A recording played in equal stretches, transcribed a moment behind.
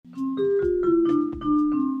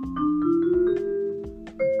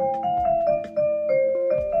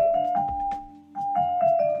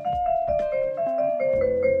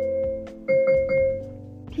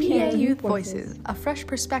Voices, a fresh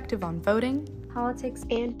perspective on voting, politics,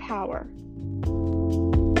 and power.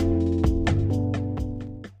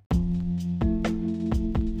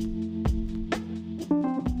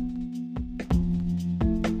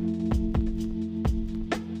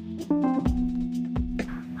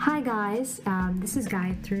 Hi guys, this is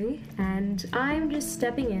Gayatri, and I'm just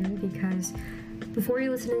stepping in because before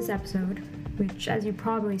you listen to this episode, which as you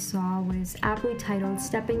probably saw was aptly titled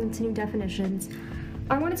Stepping into New Definitions,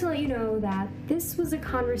 I wanted to let you know that this was a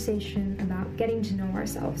conversation about getting to know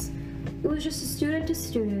ourselves. It was just a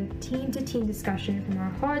student-to-student, team-to-team discussion from our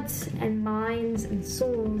hearts and minds and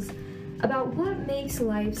souls about what makes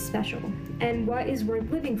life special and what is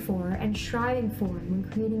worth living for and striving for when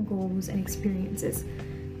creating goals and experiences.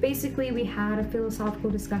 Basically, we had a philosophical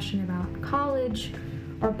discussion about college,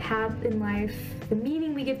 our path in life, the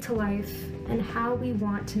meaning we give to life, and how we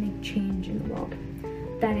want to make change in the world.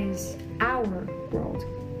 That is, our world.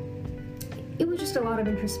 It was just a lot of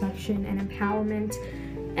introspection and empowerment,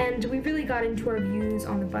 and we really got into our views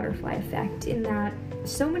on the butterfly effect in that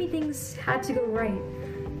so many things had to go right,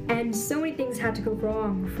 and so many things had to go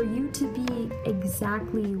wrong for you to be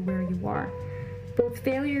exactly where you are. Both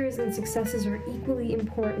failures and successes are equally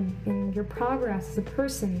important in your progress as a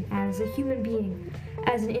person, as a human being,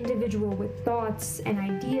 as an individual with thoughts and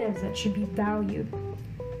ideas that should be valued.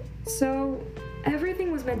 So,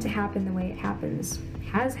 everything was meant to happen the way it happens,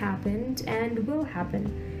 has happened, and will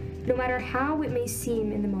happen, no matter how it may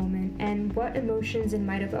seem in the moment and what emotions it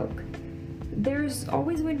might evoke. There's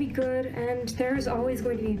always going to be good and there's always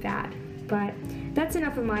going to be bad, but that's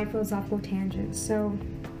enough of my philosophical tangents, so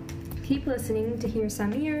keep listening to hear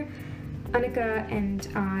Samir, Annika, and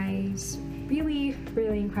I's really,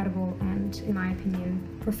 really incredible and, in my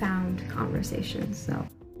opinion, profound conversations. So.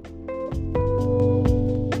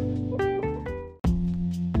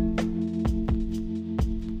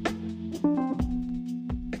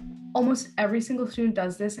 Almost every single student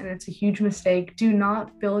does this, and it's a huge mistake. Do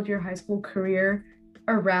not build your high school career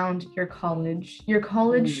around your college. Your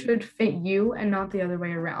college should fit you and not the other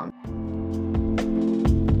way around.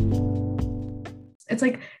 It's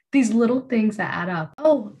like these little things that add up.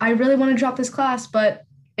 Oh, I really want to drop this class, but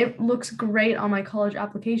it looks great on my college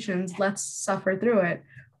applications. Let's suffer through it.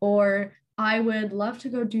 Or I would love to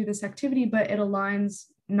go do this activity, but it aligns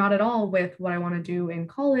not at all with what I want to do in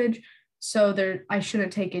college. So I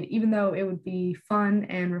shouldn't take it, even though it would be fun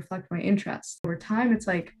and reflect my interests. Over time, it's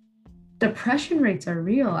like depression rates are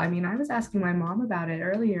real. I mean, I was asking my mom about it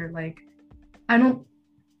earlier. Like, I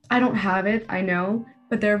don't have it, I know,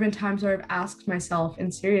 but there have been times where I've asked myself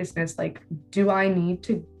in seriousness, like, do I need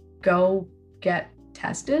to go get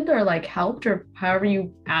tested or like helped or however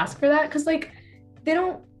you ask for that? Because like they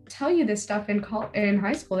don't tell you this stuff in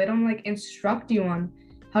high school. They don't like instruct you on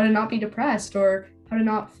how to not be depressed or how to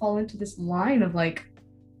not fall into this line of like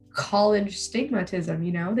college stigmatism,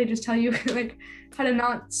 you know? They just tell you like how to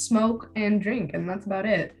not smoke and drink, and that's about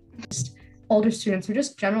it. Just older students or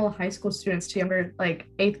just general high school students to younger, like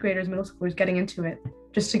 8th graders, middle schoolers getting into it,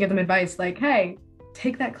 just to give them advice like, hey,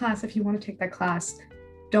 take that class if you want to take that class.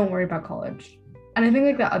 Don't worry about college. And I think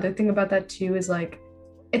like the other thing about that too is like,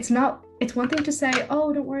 it's one thing to say,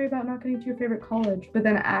 oh, don't worry about not getting to your favorite college, but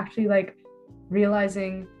then actually like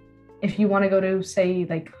realizing if you want to go to, say,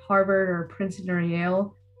 like Harvard or Princeton or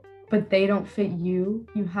Yale, but they don't fit you,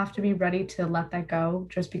 you have to be ready to let that go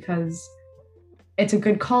just because it's a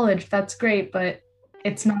good college. That's great, but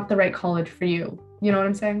it's not the right college for you. You know what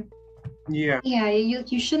I'm saying? Yeah,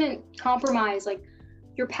 you shouldn't compromise like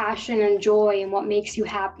your passion and joy and what makes you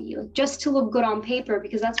happy, like just to look good on paper,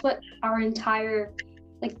 because that's what our entire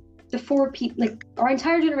our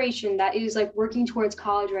entire generation that is like working towards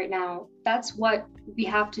college right now, that's what we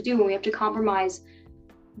have to do. And we have to compromise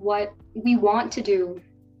what we want to do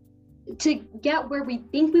to get where we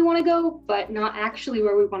think we want to go, but not actually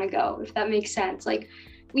where we want to go, if that makes sense. Like,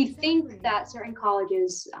 we think that certain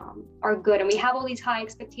colleges are good and we have all these high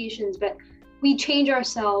expectations, but we change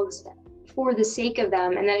ourselves for the sake of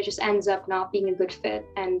them, and then it just ends up not being a good fit,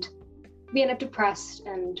 and we end up depressed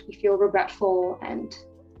and we feel regretful. And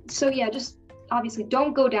so yeah, just obviously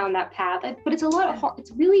don't go down that path. But it's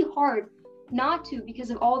it's really hard not to, because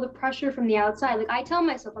of all the pressure from the outside. Like, I tell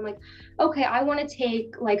myself, I'm like, okay, I want to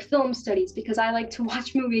take like film studies because I like to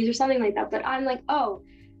watch movies or something like that, but I'm like, oh,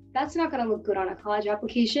 that's not going to look good on a college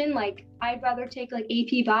application. Like, I'd rather take like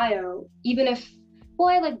AP bio, even if, well,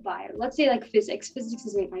 I like bio. Let's say like physics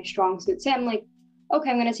isn't my strong suit. Say I'm like, okay,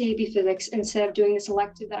 I'm going to take AP physics instead of doing this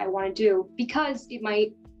elective that I want to do, because it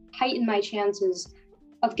might heighten my chances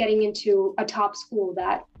of getting into a top school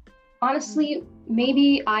that honestly,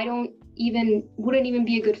 maybe wouldn't even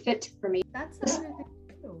be a good fit for me. That's another thing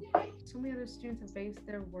too. So many other students have based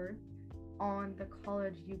their worth on the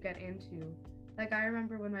college you get into. Like, I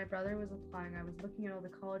remember when my brother was applying, I was looking at all the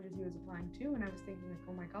colleges he was applying to, and I was thinking, like,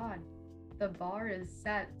 oh my God, the bar is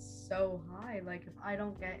set so high. Like, if I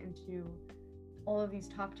don't get into all of these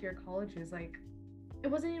top tier colleges, like, it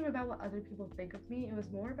wasn't even about what other people think of me. It was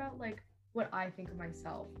more about, like, what I think of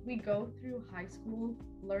myself. We go through high school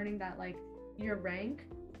learning that, like, your rank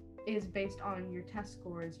is based on your test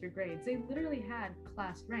scores, your grades. They literally had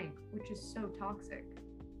class rank, which is so toxic.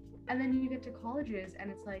 And then you get to colleges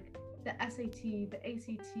and it's like the SAT, the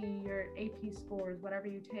ACT, your AP scores, whatever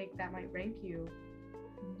you take that might rank you,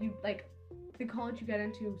 like, the college you get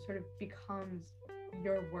into sort of becomes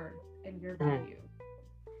your worth and your value,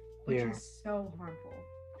 which is so harmful.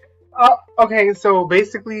 Okay, so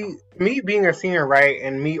basically, me being a senior, right,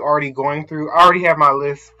 and me already going through, I already have my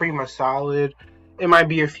list pretty much solid. It might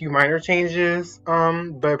be a few minor changes,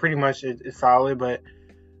 but pretty much it's solid. But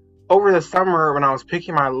over the summer, when I was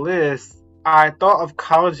picking my list, I thought of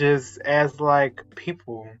colleges as like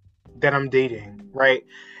people that I'm dating, right?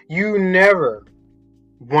 You never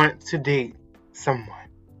want to date someone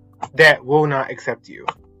that will not accept you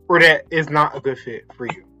or that is not a good fit for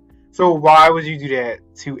you. So why would you do that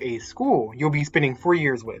to a school you'll be spending 4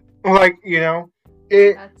 years with? Like, you know,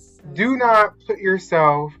 do not put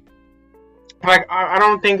yourself, like, I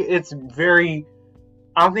don't think it's very,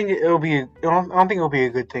 I don't think it'll be a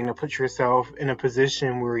good thing to put yourself in a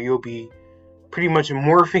position where you'll be pretty much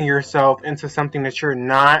morphing yourself into something that you're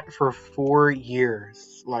not for 4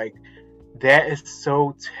 years. Like, that is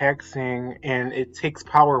so taxing, and it takes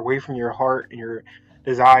power away from your heart and your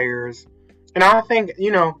desires. And I think,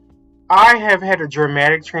 you know, I have had a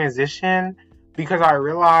dramatic transition because I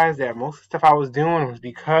realized that most of the stuff I was doing was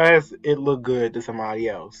because it looked good to somebody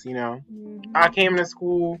else, you know? Mm-hmm. I came into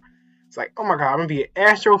school, it's like, oh my God, I'm going to be an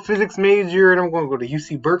astrophysics major, and I'm going to go to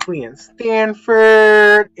UC Berkeley and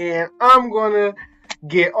Stanford, and I'm going to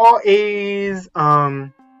get all A's.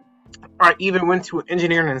 I even went to an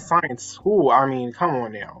engineering and science school. I mean, come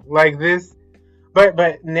on now. Like this. But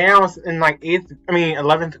now in like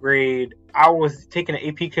 11th grade, I was taking an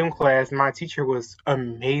AP Chem class, and my teacher was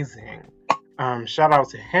amazing. Shout out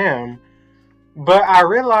to him. But I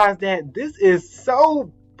realized that this is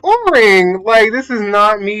so boring. Like, this is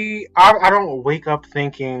not me. I don't wake up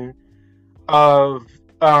thinking of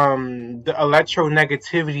the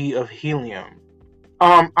electronegativity of helium.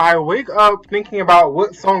 I wake up thinking about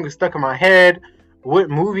what song is stuck in my head, what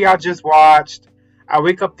movie I just watched. I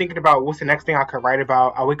wake up thinking about what's the next thing I could write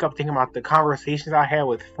about. I wake up thinking about the conversations I had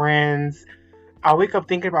with friends. I wake up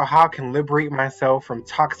thinking about how I can liberate myself from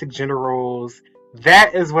toxic gender roles.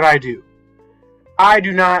 That is what I do. I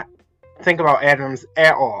do not think about atoms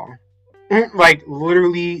at all. Like,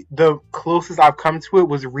 literally, the closest I've come to it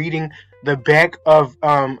was reading the back of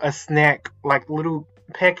a snack, like, little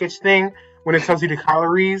package thing when it tells you the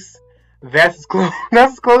calories. That's as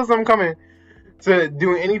close as I'm coming to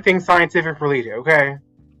doing anything scientific related, okay?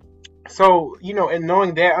 So, you know, and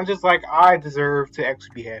knowing that, I'm just like, I deserve to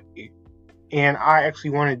actually be happy. And I actually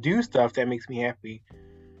want to do stuff that makes me happy.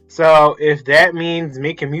 So if that means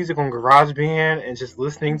making music on GarageBand and just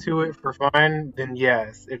listening to it for fun, then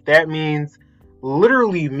yes. If that means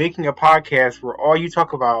literally making a podcast where all you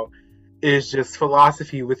talk about is just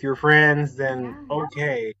philosophy with your friends, then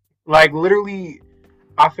okay. Like, literally,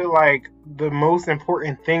 I feel like the most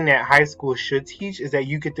important thing that high school should teach is that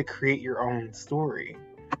you get to create your own story.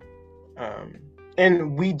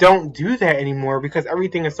 And we don't do that anymore because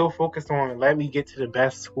everything is so focused on let me get to the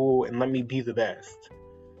best school and let me be the best.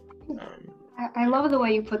 I love the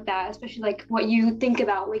way you put that, especially like what you think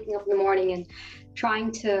about waking up in the morning and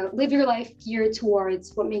trying to live your life geared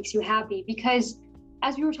towards what makes you happy. Because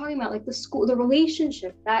as we were talking about, like the school, the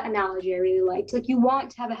relationship, that analogy I really liked. Like, you want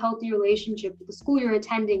to have a healthy relationship with the school you're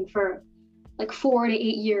attending for like 4 to 8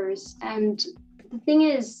 years. And the thing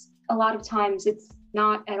is, a lot of times it's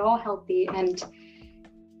not at all healthy, and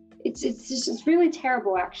it's really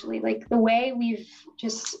terrible, actually. Like, the way we've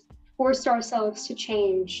just forced ourselves to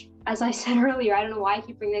change, as I said earlier, I don't know why I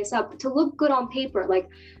keep bringing this up, to look good on paper. Like,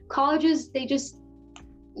 colleges, they just,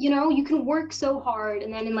 you know, you can work so hard,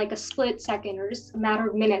 and then in like a split second or just a matter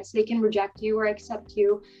of minutes, they can reject you or accept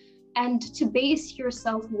you. And to base your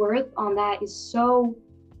self-worth on that is so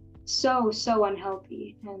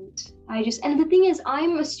unhealthy. And the thing is,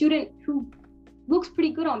 I'm a student who looks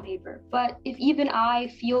pretty good on paper, but if even I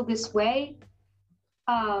feel this way,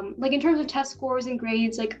 like in terms of test scores and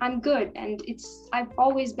grades, like I'm good, and I've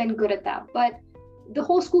always been good at that. But the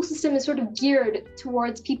whole school system is sort of geared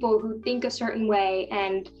towards people who think a certain way,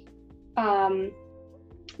 and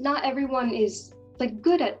not everyone is like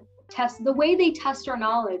good at tests. The way they test our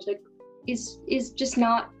knowledge, like is just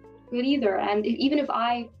not good either. And even if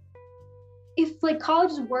like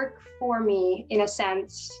colleges work for me in a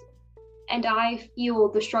sense, and I feel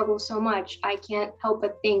the struggle so much, I can't help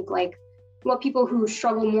but think like what people who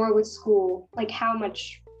struggle more with school, like how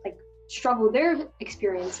much like struggle they're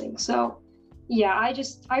experiencing. So yeah,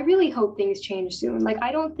 I really hope things change soon. Like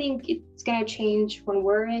I don't think it's gonna change when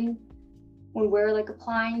we're like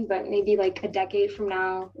applying, but maybe like a decade from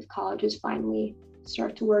now, if colleges finally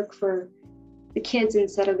start to work for the kids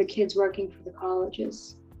instead of the kids working for the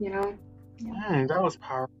colleges, you know? That was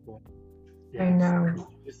powerful. I know.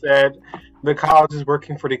 You said the college is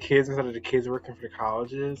working for the kids instead of the kids working for the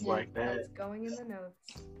colleges, like that. That's going in the notes.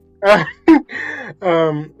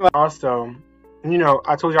 Also, you know,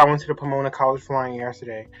 I told you I went to the Pomona College Flying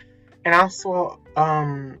yesterday, and I saw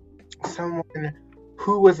someone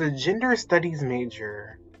who was a gender studies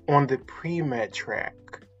major on the pre-med track.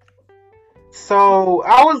 So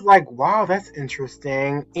I was like, wow, that's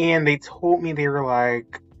interesting. And they told me, they were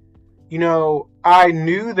like, you know, I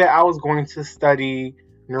knew that I was going to study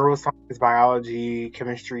neuroscience, biology,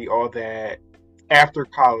 chemistry, all that after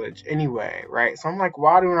college anyway, right? So I'm like,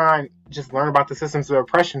 why don't I just learn about the systems of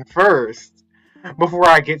oppression first before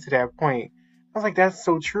I get to that point? I was like, that's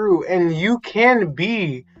so true. And you can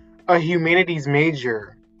be a humanities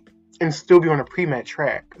major and still be on a pre-med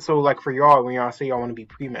track. So like for y'all, when y'all say y'all want to be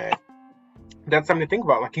pre-med, that's something to think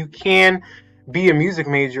about. Like you can be a music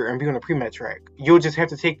major and be on a pre-med track. You'll just have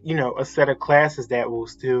to take, you know, a set of classes that will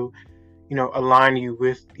still, you know, align you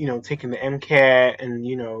with, you know, taking the MCAT and,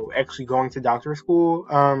 you know, actually going to doctor school.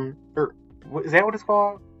 Or is that what it's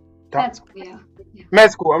called? Med school, yeah.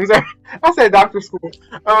 Med school. I'm sorry, I said doctor school.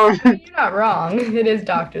 You're not wrong. It is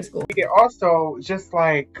doctor school. Yeah, also, just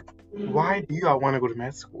like, why do y'all want to go to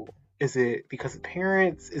med school? Is it because of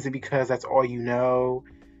parents? Is it because that's all you know?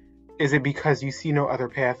 Is it because you see no other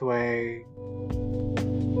pathway?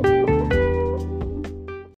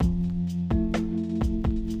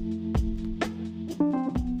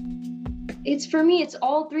 It's for me, it's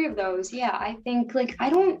all three of those. Yeah, I think like I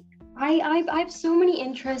have so many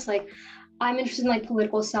interests. Like I'm interested in like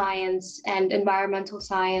political science and environmental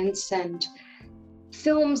science and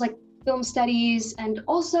films, like film studies, and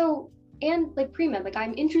also like pre-med. Like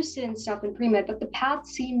I'm interested in stuff in pre-med, but the path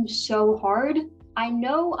seems so hard. I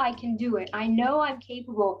know I can do it. I know I'm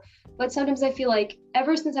capable, but sometimes I feel like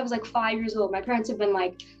ever since I was like 5 years old, my parents have been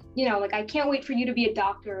like, you know, like I can't wait for you to be a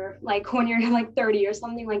doctor, like when you're like 30 or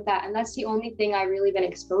something like that. And that's the only thing I've really been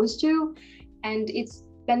exposed to. And it's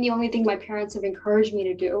been the only thing my parents have encouraged me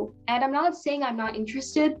to do. And I'm not saying I'm not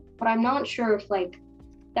interested, but I'm not sure if like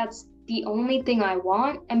that's the only thing I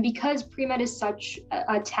want. And because pre-med is such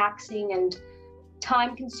a taxing and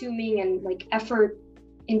time consuming and like effort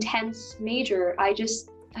intense major, I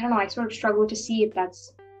don't know, I sort of struggle to see if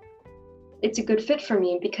it's a good fit for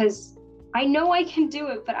me, because I know I can do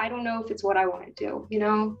it, but I don't know if it's what I want to do, you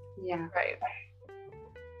know? Yeah. Right.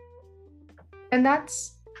 And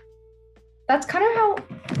that's kind of how,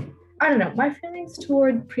 I don't know, my feelings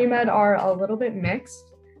toward pre-med are a little bit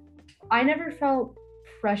mixed. I never felt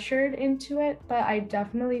pressured into it, but I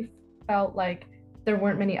definitely felt like there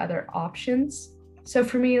weren't many other options. So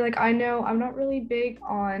for me, like I know I'm not really big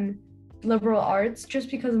on liberal arts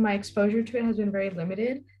just because my exposure to it has been very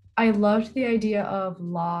limited. I loved the idea of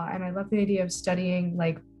law and I loved the idea of studying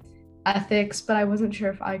like ethics, but I wasn't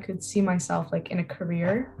sure if I could see myself like in a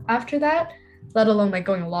career after that, let alone like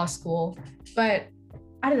going to law school. But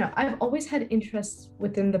I don't know, I've always had interests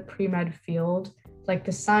within the pre-med field, like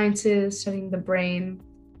the sciences, studying the brain.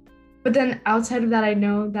 But then outside of that, I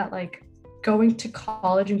know that like going to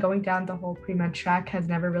college and going down the whole pre-med track has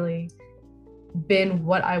never really been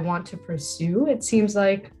what I want to pursue. It seems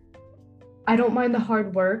like I don't mind the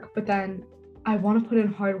hard work, but then I want to put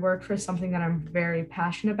in hard work for something that I'm very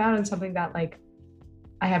passionate about and something that like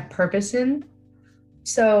I have purpose in.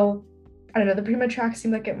 So I don't know, the pre-med track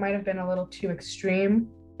seemed like it might have been a little too extreme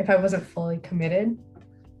if I wasn't fully committed.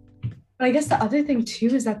 But I guess the other thing too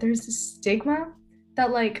is that there's this stigma that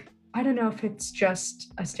like, I don't know if it's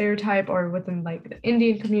just a stereotype or within like the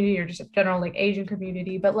Indian community or just a general like Asian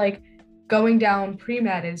community, but like going down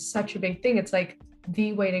pre-med is such a big thing. It's like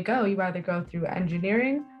the way to go. You either go through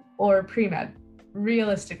engineering or pre-med.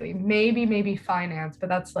 Realistically, maybe finance, but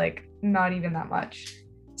that's like not even that much.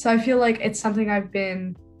 So I feel like it's something I've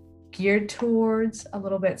been geared towards a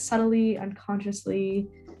little bit subtly, unconsciously,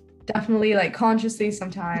 definitely like consciously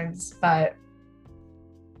sometimes, but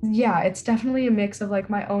yeah, it's definitely a mix of like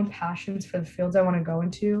my own passions for the fields I want to go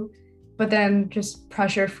into, but then just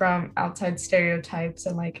pressure from outside stereotypes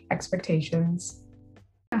and like expectations.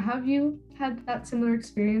 Have you had that similar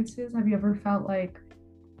experiences? Have you ever felt like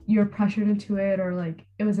you're pressured into it, or like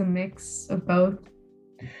it was a mix of both?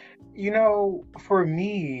 For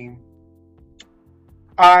me,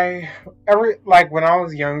 I ever like when I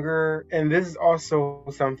was younger, and this is also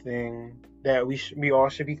something that we all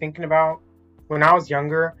should be thinking about. When I was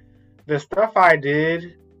younger, the stuff I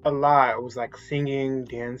did a lot was like singing,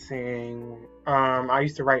 dancing. I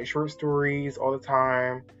used to write short stories all the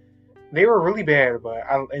time. They were really bad, but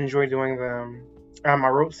I enjoyed doing them. I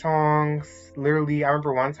wrote songs. Literally, I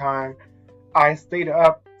remember one time I stayed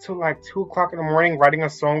up till like 2 o'clock in the morning writing a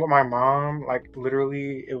song with my mom. Like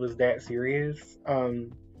literally, it was that serious.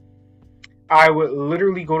 I would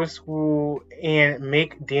literally go to school and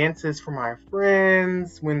make dances for my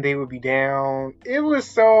friends when they would be down. It was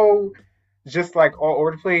so just like all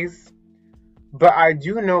over the place. But I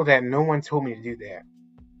do know that no one told me to do that.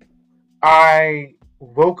 I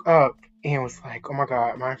woke up and was like, oh my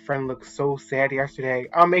God, my friend looked so sad yesterday.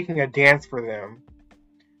 I'm making a dance for them.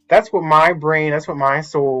 That's what my brain, that's what my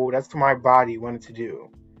soul, that's what my body wanted to do,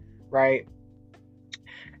 right?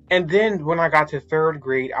 And then when I got to third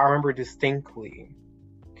grade, I remember distinctly,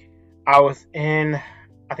 I was in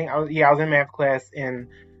math class, and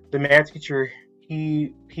the math teacher,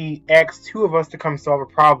 he asked two of us to come solve a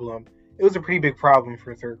problem. It was a pretty big problem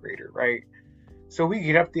for a third grader, right? So we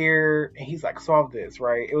get up there, and he's like, solve this,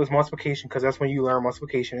 right? It was multiplication, because that's when you learn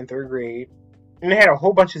multiplication in third grade. And they had a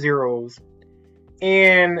whole bunch of zeros.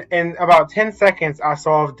 And in about 10 seconds, I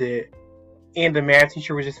solved it. And the math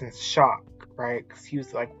teacher was just in shock, right? Because he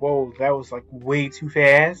was like, whoa, that was like way too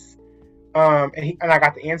fast. And I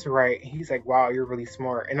got the answer right. And he's like, wow, you're really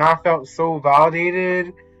smart. And I felt so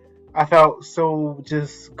validated. I felt so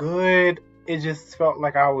just good. It just felt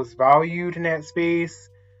like I was valued in that space.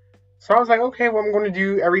 So I was like, okay, well, I'm going to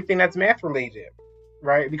do everything that's math related,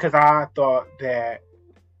 right? Because I thought that,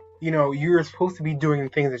 you're supposed to be doing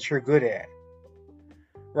things that you're good at,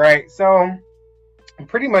 right? So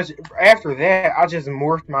pretty much after that, I just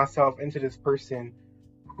morphed myself into this person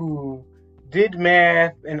who did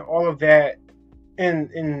math and all of that,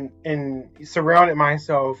 and surrounded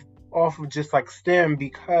myself off of just like STEM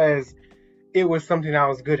because it was something I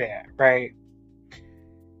was good at, right?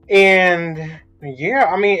 And yeah,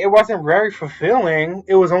 I mean, it wasn't very fulfilling.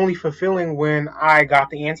 It was only fulfilling when I got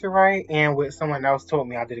the answer right and when someone else told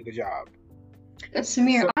me I did a good job.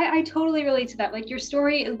 Samir, I totally relate to that. Like your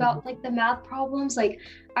story about like the math problems. Like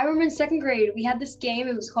I remember in second grade, we had this game.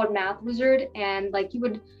 It was called Math Wizard, and like you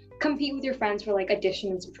would compete with your friends for like addition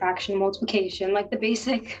and subtraction, multiplication, like the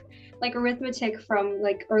basic like arithmetic from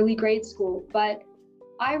like early grade school. But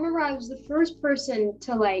I remember I was the first person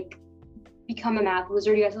to like become a math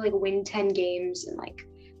wizard. You have to like win 10 games, and like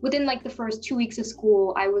within like the first 2 weeks of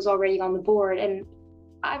school, I was already on the board, and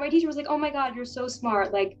my teacher was like, oh my God, you're so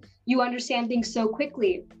smart. Like you understand things so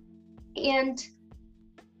quickly. And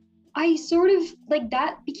I sort of like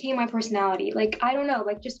that became my personality. Like, I don't know,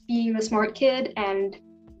 like just being the smart kid and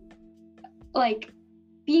like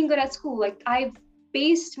being good at school. Like I've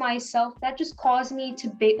based myself, that just caused me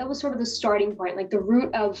to that was sort of the starting point, like the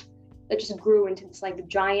root of that just grew into this like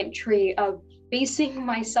giant tree of basing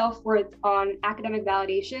my self-worth on academic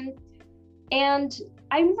validation. And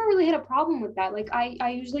I never really had a problem with that. Like I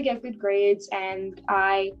usually get good grades, and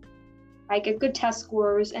I get good test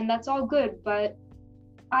scores, and that's all good. But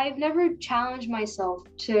I've never challenged myself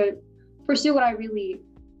to pursue what I really,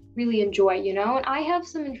 really enjoy, And I have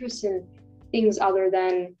some interest in things other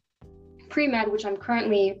than pre-med, which I'm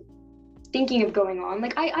currently thinking of going on.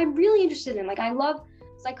 Like I'm really interested in, like I love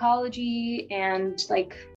psychology and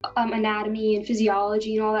like anatomy and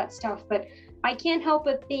physiology and all that stuff. But I can't help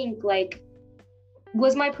but think like,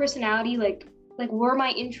 was my personality like were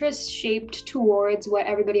my interests shaped towards what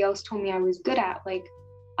everybody else told me I was good at? Like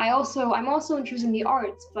I'm also interested in the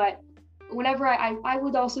arts, but whenever I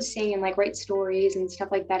would also sing and like write stories and stuff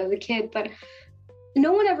like that as a kid, but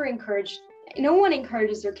no one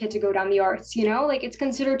encourages their kid to go down the arts, like it's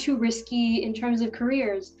considered too risky in terms of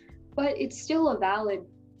careers, but it's still a valid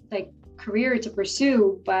like career to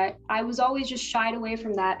pursue. But I was always just shied away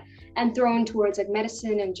from that and thrown towards like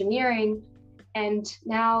medicine, engineering. And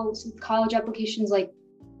now some college applications, like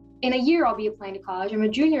in a year I'll be applying to college. I'm a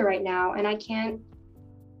junior right now, and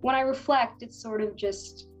when I reflect, it's sort of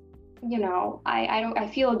just, I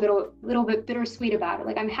feel a little bit bittersweet about it.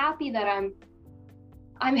 Like I'm happy that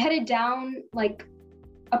I'm headed down like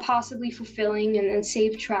a possibly fulfilling and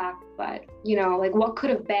safe track, but like what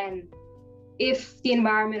could have been if the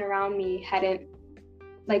environment around me hadn't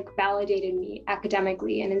like validated me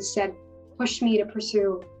academically and instead pushed me to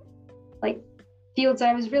pursue like fields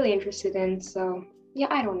I was really interested in. So yeah,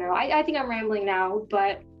 I don't know. I think I'm rambling now,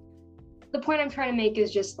 but the point I'm trying to make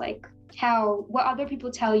is just like how what other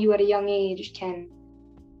people tell you at a young age can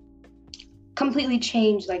completely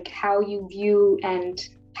change like how you view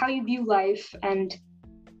life and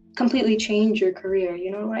completely change your career.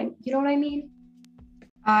 You know what I mean?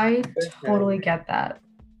 I totally get that.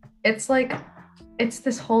 It's like, it's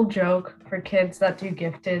this whole joke for kids that do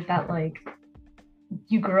gifted that like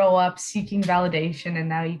you grow up seeking validation and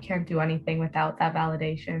now you can't do anything without that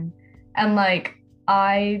validation. And like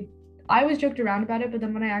I was joked around about it, but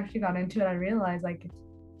then when I actually got into it, I realized like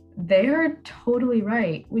they are totally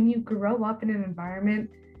right. When you grow up in an environment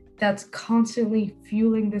that's constantly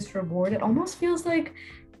fueling this reward, it almost feels like,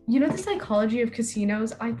 you know, the psychology of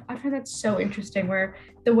casinos. I find that so interesting, where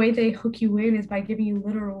the way they hook you in is by giving you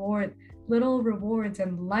little rewards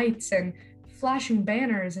and lights and flashing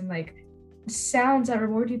banners and like sounds that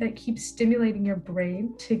reward you, that keep stimulating your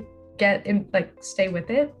brain to get in, like stay with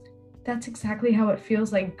it. That's exactly how it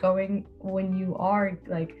feels like going when you are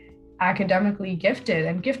like academically gifted.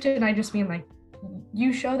 And gifted, I just mean like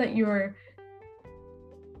you show that you're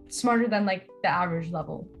smarter than like the average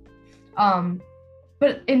level.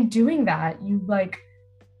 But in doing that,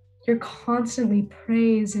 you're constantly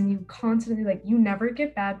praised, and you constantly like, you never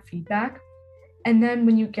get bad feedback. And then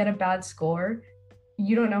when you get a bad score,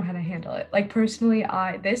 you don't know how to handle it. Like personally,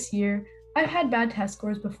 this year, I've had bad test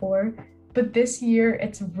scores before, but this year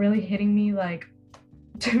it's really hitting me like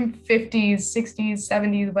 50s, 60s,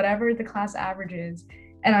 70s, whatever the class average is.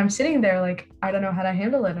 And I'm sitting there like, I don't know how to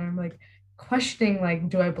handle it. And I'm like questioning, like,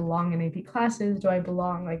 do I belong in AP classes? Do I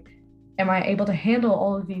belong, like, am I able to handle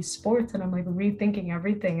all of these sports? And I'm like rethinking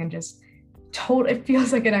everything, and just it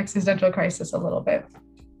feels like an existential crisis a little bit.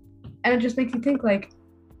 And it just makes you think like,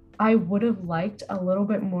 I would have liked a little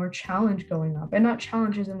bit more challenge going up, and not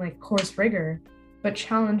challenges in like course rigor, but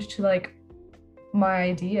challenge to like my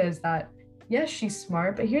ideas that, yes, she's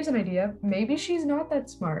smart, but here's an idea. Maybe she's not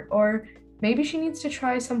that smart, or maybe she needs to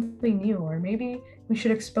try something new, or maybe we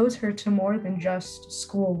should expose her to more than just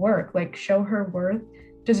school work. Like, show her worth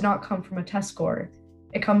does not come from a test score.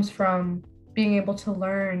 It comes from being able to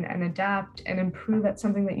learn and adapt and improve at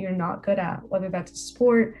something that you're not good at, whether that's a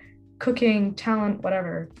sport, cooking, talent,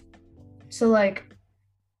 whatever. So like,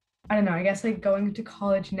 I don't know, I guess like going into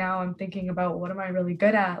college now, I'm thinking about what am I really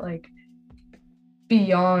good at, like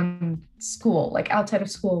beyond school, like outside of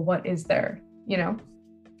school, what is there, you know?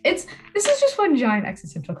 This is just one giant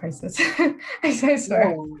existential crisis. I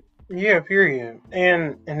swear. No, yeah, period.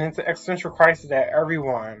 And it's an existential crisis that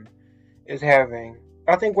everyone is having.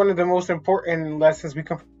 I think one of the most important lessons we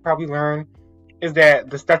can probably learn is that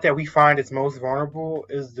the stuff that we find is most vulnerable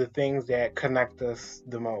is the things that connect us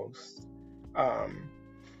the most.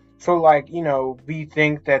 So like, you know, we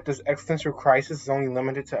think that this existential crisis is only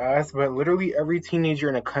limited to us, but literally every teenager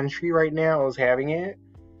in the country right now is having it,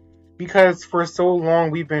 because for so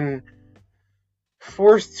long we've been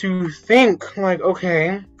forced to think like,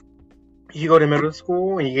 okay, you go to middle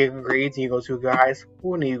school and you get good grades and you go to a good high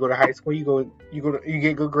school, and then you go to high school, you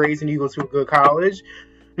get good grades and you go to a good college,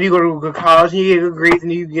 and you go to a good college and you get good grades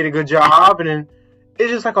and you get a good job, and then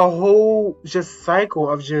it's just like a whole just cycle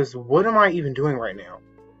of just, what am I even doing right now?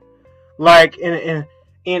 Like, and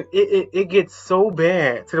it gets so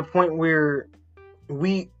bad to the point where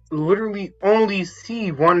we literally only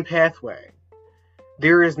see one pathway.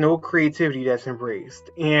 There is no creativity that's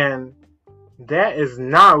embraced, and that is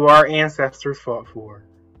not what our ancestors fought for.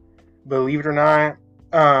 Believe it or not.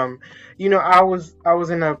 You know, I was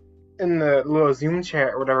in the little Zoom chat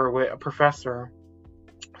or whatever with a professor.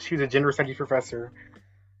 She was a gender studies professor,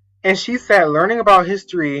 and she said learning about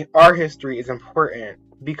history, our history, is important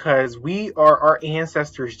because we are our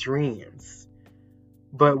ancestors' dreams.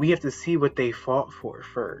 But we have to see what they fought for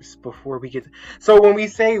first before we get. So when we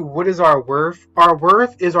say, what is our worth? Our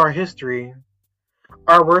worth is our history.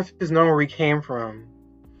 Our worth is knowing where we came from.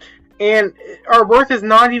 And our worth is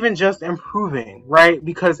not even just improving, right?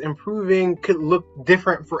 Because improving could look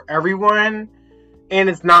different for everyone, and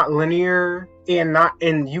it's not linear,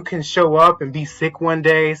 and you can show up and be sick one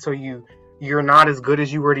day, so you're not as good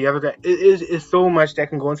as you were the other day. It's so much that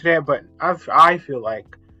can go into that, but I feel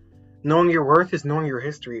like knowing your worth is knowing your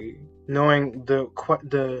history, knowing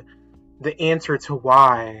the answer to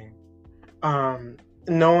why,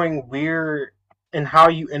 knowing where and how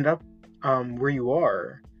you end up where you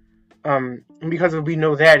are. Because if we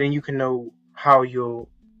know that, then you can know how you'll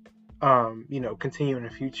continue in the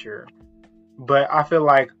future. But I feel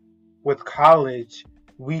like with college,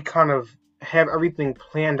 we kind of have everything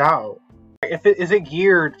planned out. Is it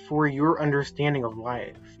geared for your understanding of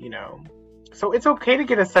life, you know? So it's okay to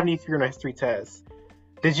get a 73 on a history test.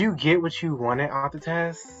 Did you get what you wanted out the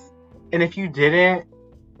test? And if you didn't,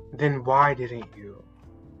 then why didn't you?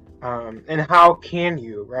 And how can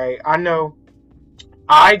you, right? I know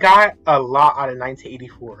I got a lot out of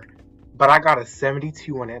 1984, but I got a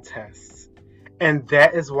 72 on that test. And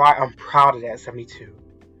that is why I'm proud of that 72.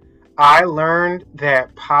 I learned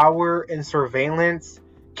that power and surveillance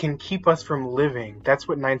can keep us from living. That's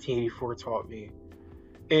what 1984 taught me.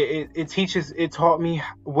 It taught me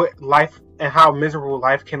what life and how miserable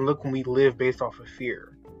life can look when we live based off of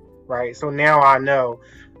fear, right? So now I know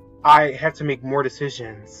I have to make more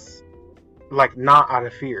decisions, like not out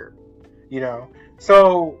of fear, you know?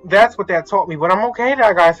 So that's what that taught me. But I'm okay that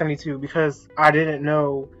I got 72 because I didn't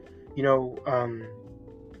know, you know,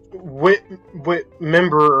 what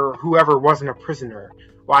member or whoever wasn't a prisoner.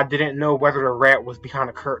 Well, I didn't know whether the rat was behind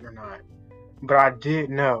a curtain or not. But I did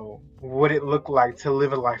know what it looked like to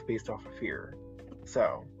live a life based off of fear.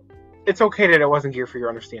 So it's okay that it wasn't geared for your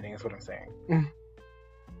understanding, is what I'm saying.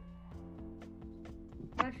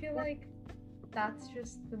 I feel like that's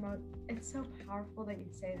just the most, it's so powerful that you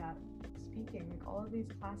say that. Speaking, like all of these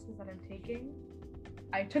classes that I'm taking,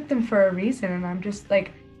 I took them for a reason, and I'm just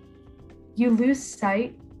like, you lose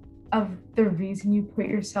sight of the reason you put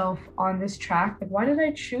yourself on this track. Like, why did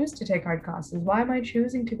I choose to take hard classes? Why am I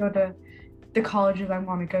choosing to go to the colleges I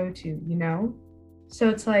want to go to, you know? So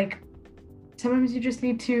it's like, sometimes you just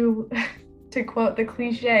need to, to quote the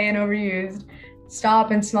cliche and overused,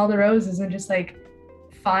 stop and smell the roses and just like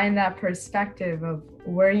find that perspective of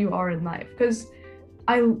where you are in life. Because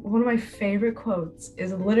one of my favorite quotes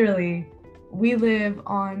is literally, we live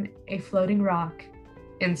on a floating rock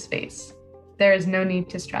in space. There is no need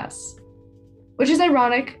to stress. Which is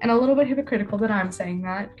ironic and a little bit hypocritical that I'm saying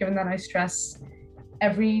that, given that I stress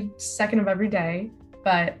every second of every day.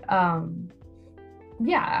 But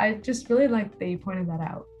yeah, I just really like that you pointed that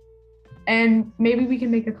out. And maybe we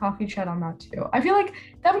can make a coffee chat on that too. I feel like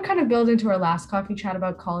that would kind of build into our last coffee chat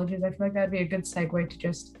about colleges. I feel like that'd be a good segue to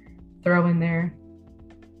just throw in there.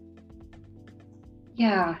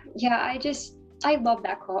 Yeah, I love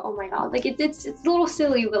that quote. Oh my God, like it's a little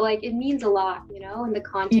silly, but like it means a lot, you know, in the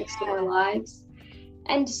context of our lives.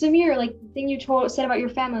 And Samir, like the thing you said about your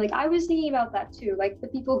family, like I was thinking about that too. Like the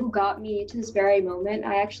people who got me to this very moment.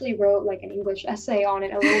 I actually wrote like an English essay on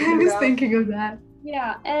it a little bit I was ago. thinking of that.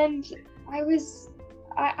 Yeah, and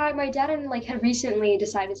my dad and like had recently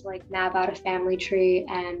decided to like map out a family tree,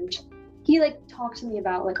 and he like talked to me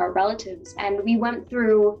about like our relatives, and we went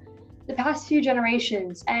through the past few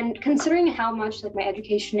generations. And considering how much like my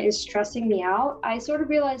education is stressing me out, I sort of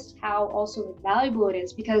realized how also like, valuable it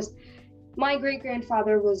is, because my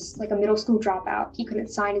great-grandfather was like a middle school dropout. He couldn't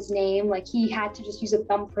sign his name. Like he had to just use a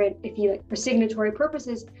thumbprint if he like for signatory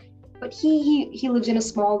purposes. But he lived in a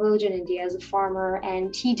small village in India as a farmer,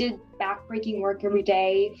 and he did backbreaking work every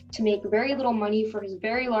day to make very little money for his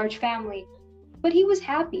very large family. But he was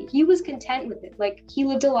happy. He was content with it. Like he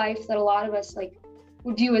lived a life that a lot of us like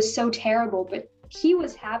would view as so terrible, but he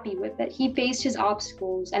was happy with it. He faced his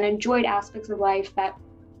obstacles and enjoyed aspects of life that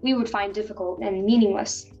we would find difficult and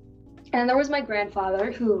meaningless. And there was my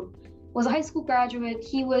grandfather, who was a high school graduate.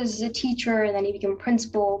 He was a teacher and then he became a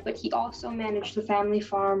principal, but he also managed the family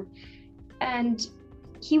farm. And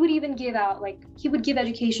he would even give out, like, he would give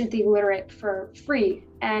education to the illiterate for free.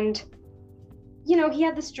 And, you know, he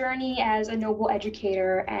had this journey as a noble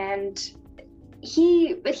educator, and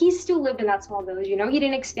he still lived in that small village, you know. He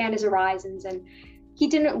didn't expand his horizons, and he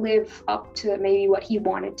didn't live up to maybe what he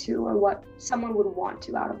wanted to or what someone would want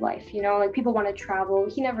to out of life, you know. Like people want to travel,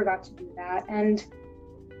 he never got to do that.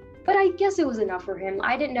 But I guess it was enough for him.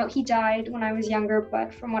 I didn't know, he died when I was younger,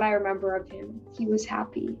 but from what I remember of him, he was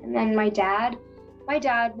happy. And then my dad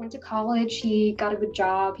went to college, he got a good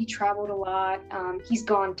job, he traveled a lot. He's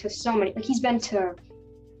gone to so many, like he's been to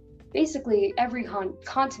basically every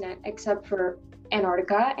continent except for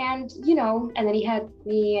Antarctica. And, you know, and then he had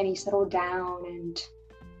me and he settled down, and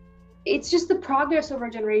it's just the progress over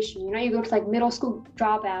a generation. You know, you go to like middle school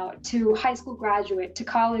dropout to high school graduate to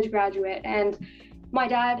college graduate, and my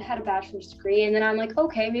dad had a bachelor's degree, and then I'm like,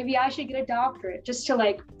 okay, maybe I should get a doctorate just to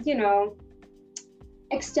like, you know,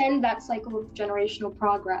 extend that cycle of generational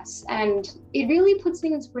progress. And it really puts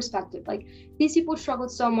things in perspective. Like these people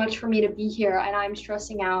struggled so much for me to be here, and I'm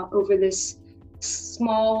stressing out over this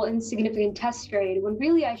small insignificant test grade, when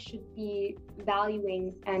really I should be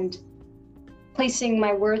valuing and placing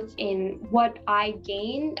my worth in what I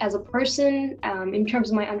gain as a person, in terms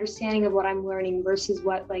of my understanding of what I'm learning versus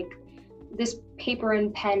what like this paper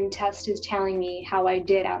and pen test is telling me how I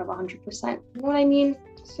did out of 100%. You know what I mean?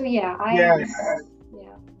 So yeah,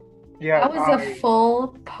 that was a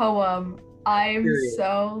full poem. I'm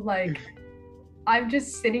so like, I'm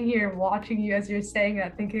just sitting here watching you as you're saying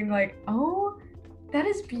that, thinking like, oh, that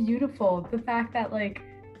is beautiful. The fact that like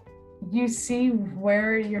you see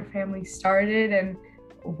where your family started and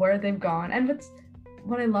where they've gone. And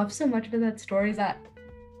what I love so much about that story is that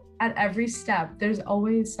at every step, there's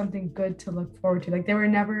always something good to look forward to. Like, they were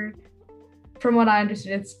never, from what I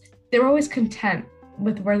understood, they were always content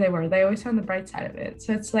with where they were. They always found the bright side of it.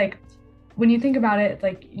 So it's like, when you think about it,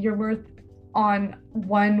 like, you're worth on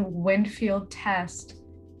one Winfield test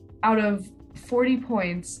out of 40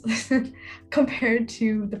 points compared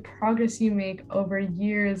to the progress you make over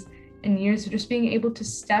years and years of just being able to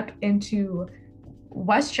step into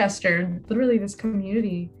Westchester, literally this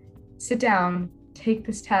community, sit down, take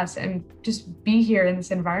this test, and just be here in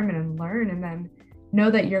this environment and learn, and then know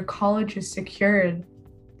that your college is secured.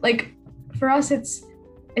 Like, for us, it's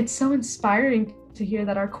so inspiring to hear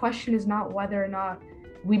that our question is not whether or not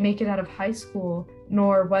we make it out of high school,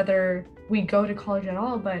 nor whether we go to college at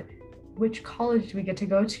all, but which college do we get to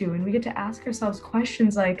go to? And we get to ask ourselves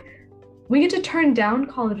questions like, we get to turn down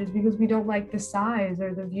colleges because we don't like the size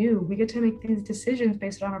or the view. We get to make these decisions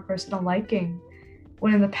based on our personal liking.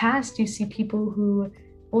 When in the past, you see people who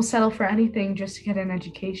will settle for anything just to get an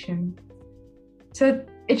education. So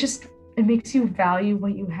it makes you value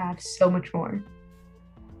what you have so much more.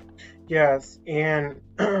 Yes, and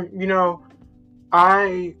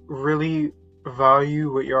I really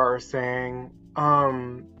value what you are saying,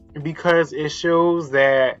 because it shows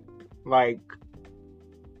that, like,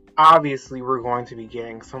 obviously we're going to be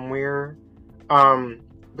getting somewhere,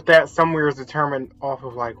 but that somewhere is determined off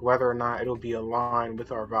of, like, whether or not it'll be aligned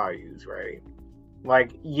with our values, right?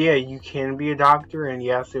 Like, yeah, you can be a doctor, and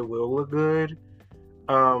yes, it will look good,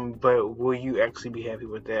 but will you actually be happy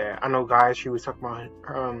with that? I know she was talking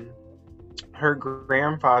about her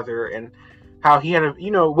grandfather and how he had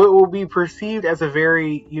what will be perceived as a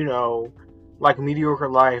very, like, mediocre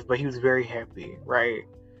life, but he was very happy, right?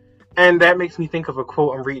 And that makes me think of a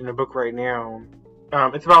quote I'm reading a book right now.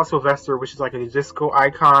 It's about Sylvester, which is like a disco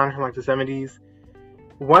icon from like the 70s.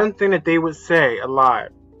 One thing that they would say a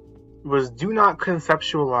lot was, do not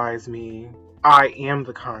conceptualize me. I am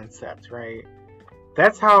the concept, right?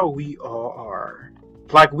 That's how we all are.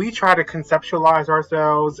 Like, we try to conceptualize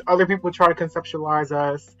ourselves. Other people try to conceptualize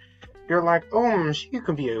us. You're like, oh, she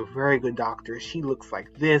could be a very good doctor. She looks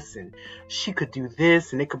like this, and she could do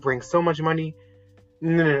this, and it could bring so much money.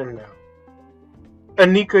 No.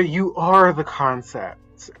 Anika, you are the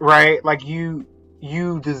concept, right? Like, you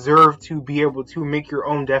deserve to be able to make your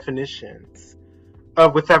own definitions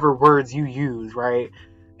of whatever words you use, right?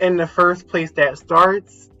 And the first place that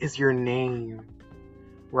starts is your name,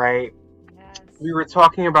 right? Yes. We were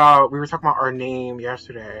talking about our name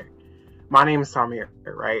yesterday. My name is Samir,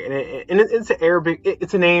 right? And it's an Arabic.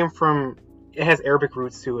 It's a name from. It has Arabic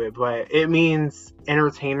roots to it, but it means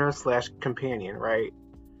entertainer / companion, right?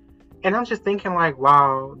 And I'm just thinking, like,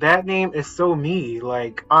 wow, that name is so me.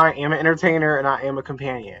 Like, I am an entertainer and I am a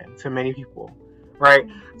companion to many people, right?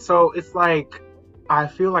 So it's like, I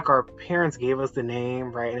feel like our parents gave us the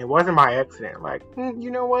name, right? And it wasn't by accident. Like,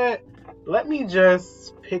 you know what? Let me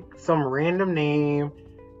just pick some random name,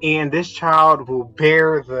 and this child will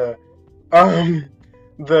bear the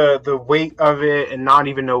weight of it and not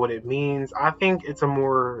even know what it means. I think it's a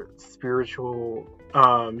more spiritual,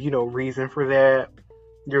 reason for that.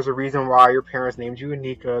 There's a reason why your parents named you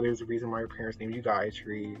Anika. There's a reason why your parents named you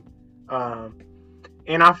Gayatri.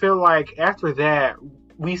 And I feel like after that,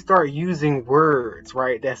 we start using words,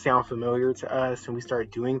 right, that sound familiar to us, and we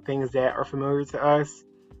start doing things that are familiar to us.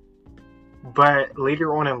 But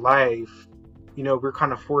later on in life, we're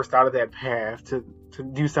kind of forced out of that path to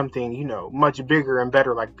do something, much bigger and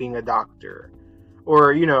better, like being a doctor,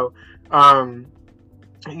 or,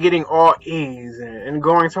 getting all A's and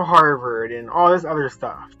going to Harvard and all this other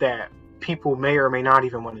stuff that people may or may not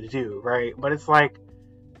even want to do, right? But it's like,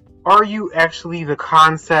 are you actually the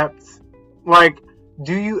concept? Like,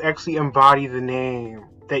 do you actually embody the name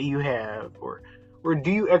that you have? Or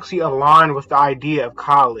do you actually align with the idea of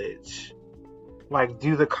college? Like,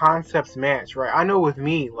 do the concepts match, right? I know with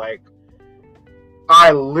me, like,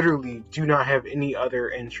 I literally do not have any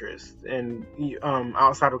other interests and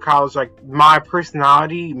outside of college. Like, my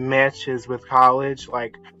personality matches with college.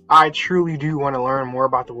 Like, I truly do want to learn more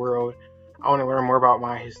about the world. I want to learn more about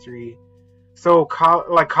my history. So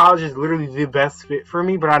college is literally the best fit for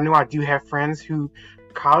me, but I know I do have friends who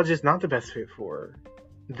college is not the best fit for.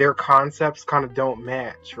 Their concepts kind of don't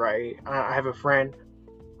match, right? I have a friend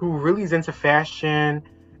who really is into fashion,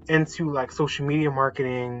 into like social media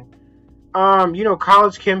marketing.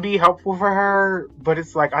 College can be helpful for her, but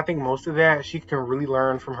it's like, I think most of that she can really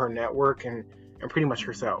learn from her network and pretty much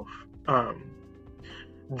herself.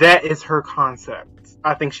 That is her concept.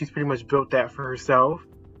 I think she's pretty much built that for herself.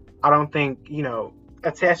 I don't think,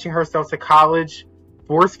 attaching herself to college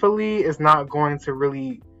forcefully is not going to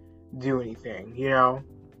really do anything, you know?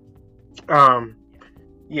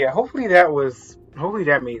 Yeah, hopefully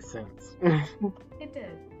that made sense. It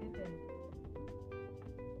did.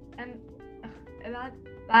 And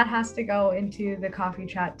that has to go into the coffee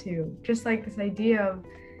chat too. Just like this idea of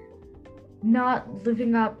not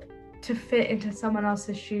living up to fit into someone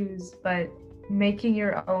else's shoes, but making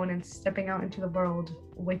your own and stepping out into the world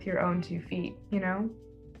with your own 2 feet, you know?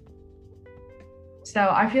 So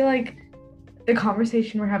I feel like the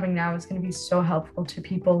conversation we're having now is going to be so helpful to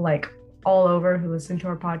people like all over who listen to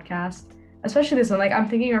our podcast, especially this one. Like, I'm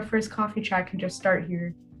thinking our first coffee chat can just start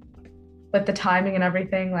here with the timing and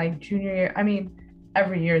everything, like junior year. I mean,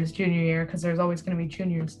 every year is junior year because there's always going to be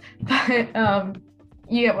juniors, but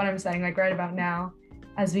you get what I'm saying, like right about now,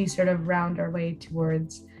 as we sort of round our way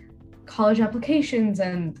towards college applications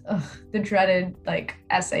and the dreaded like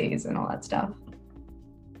essays and all that stuff.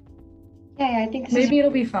 Yeah, I think maybe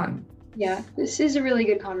it'll be fun. Yeah, this is a really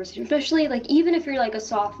good conversation, especially like even if you're like a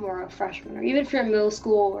sophomore or a freshman, or even if you're in middle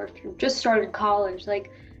school or if you just started college,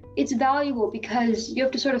 like it's valuable because you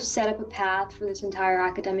have to sort of set up a path for this entire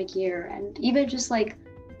academic year. And even just like,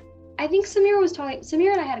 I think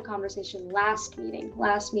Samira and I had a conversation last meeting,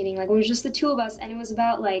 like it was just the 2 of us, and it was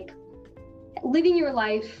about like living your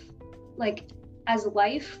life like as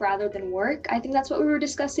life rather than work. I think that's what we were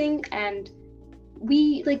discussing. And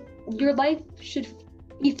we like, your life should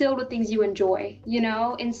be filled with things you enjoy, you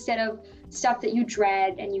know, instead of stuff that you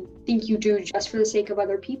dread and you think you do just for the sake of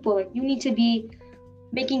other people. Like, you need to be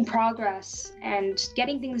making progress and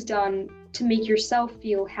getting things done to make yourself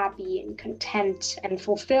feel happy and content and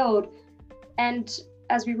fulfilled. And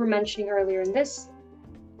as we were mentioning earlier in this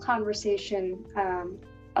conversation,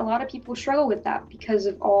 a lot of people struggle with that because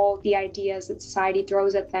of all the ideas that society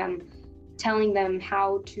throws at them, telling them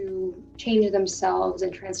how to change themselves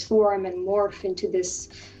and transform and morph into this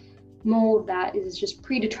mold that is just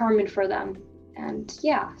predetermined for them. And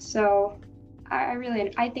yeah, so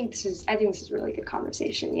I think this is a really good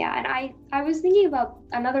conversation. Yeah, and I was thinking about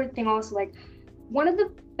another thing also, like one of the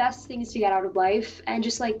best things to get out of life and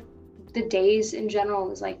just like the days in general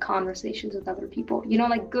is like conversations with other people, you know,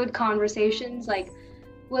 like good conversations, like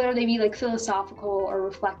whether they be like philosophical or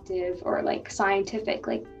reflective or like scientific,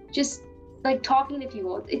 like just like talking to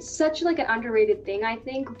people. It's such like an underrated thing, I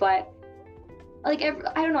think, but like I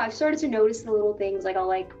don't know, I've started to notice the little things. Like I'll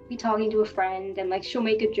like be talking to a friend and like she'll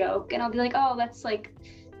make a joke and I'll be like, oh, that's like,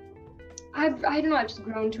 I don't know, I've just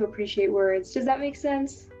grown to appreciate words. Does that make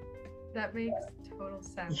sense? That makes total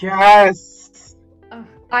sense. Yes.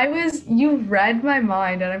 You read my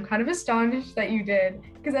mind, and I'm kind of astonished that you did,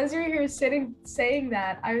 because as you're here saying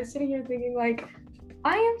that, I was sitting here thinking like,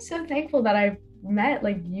 I am so thankful that I've met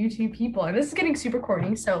like you 2 people, and this is getting super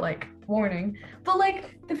corny, so like warning, but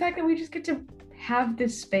like the fact that we just get to have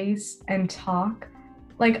this space and talk,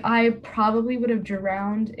 like I probably would have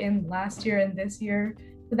drowned in last year and this year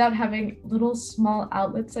without having little small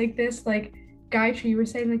outlets like this. Like Gayatri, you were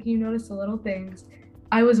saying like you notice the little things.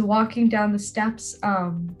 I was walking down the steps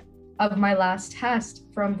of my last test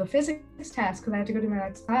from the physics test because I had to go to my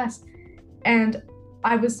next class, and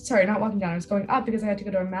I was not walking down, I was going up because I had to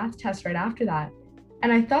go to a math test right after that.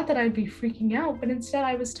 And I thought that I'd be freaking out, but instead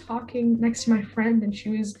I was talking next to my friend and she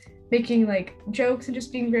was making like jokes and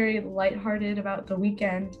just being very lighthearted about the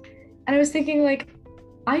weekend. And I was thinking like,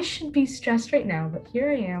 I should be stressed right now, but here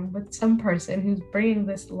I am with some person who's bringing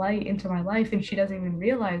this light into my life and she doesn't even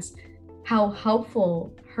realize how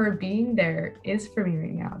helpful her being there is for me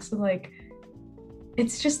right now. So like,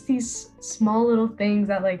 it's just these small little things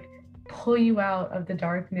that like pull you out of the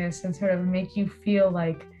darkness and sort of make you feel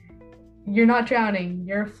like you're not drowning,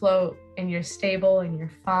 you're afloat and you're stable and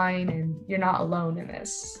you're fine and you're not alone in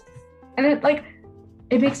this. And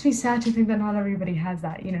it makes me sad to think that not everybody has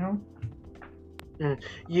that, you know?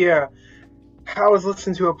 Yeah. I was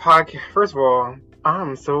listening to a podcast. First of all,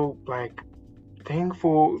 I'm so like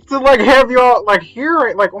thankful to like have y'all like hear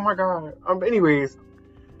it. Like, oh my God. Anyways.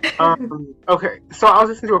 Okay, so I was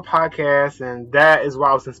listening to a podcast, and that is what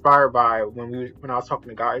I was inspired by when I was talking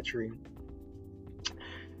to Gayatri.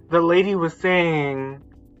 The lady was saying,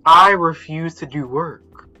 I refuse to do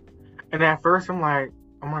work. And at first I'm like,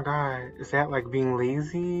 oh my God, is that like being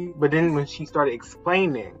lazy? But then when she started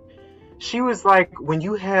explaining, she was like, when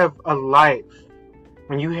you have a life,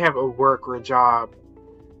 when you have a work or a job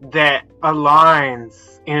that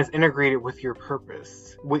aligns and is integrated with your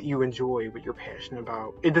purpose, what you enjoy, what you're passionate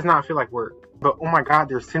about, it does not feel like work. But oh my God,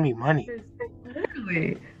 they're sending me money.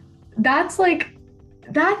 Literally. That's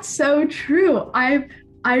so true. I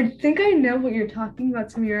think I know what you're talking about,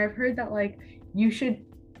 Samir. I've heard that like you should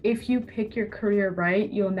if you pick your career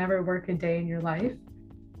right, you'll never work a day in your life.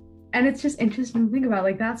 And it's just interesting to think about.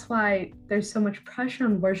 Like, that's why there's so much pressure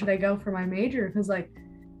on where should I go for my major, because like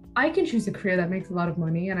I can choose a career that makes a lot of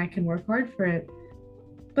money and I can work hard for it.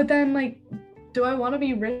 But then like, do I want to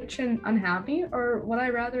be rich and unhappy, or would I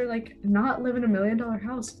rather like not live in $1 million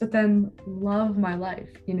house but then love my life,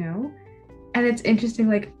 you know? And it's interesting,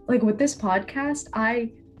 like with this podcast,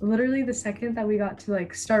 I literally, the second that we got to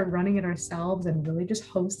like start running it ourselves and really just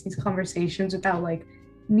host these conversations without like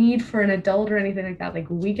need for an adult or anything like that, like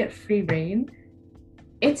we get free reign,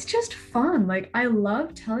 it's just fun. Like I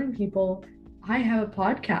love telling people I have a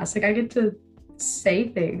podcast. Like I get to say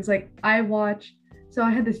things. Like so I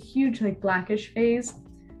had this huge like Blackish phase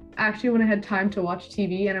actually when I had time to watch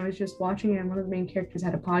TV, and I was just watching it, and one of the main characters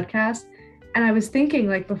had a podcast, and I was thinking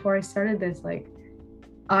like before I started this, like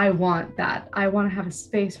I want that. I want to have a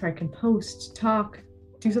space where I can post, talk,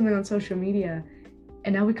 do something on social media.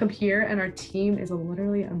 And now we come here and our team is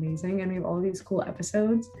literally amazing, and we have all these cool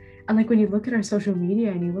episodes. And like when you look at our social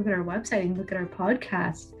media and you look at our website and you look at our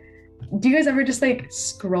podcast, do you guys ever just like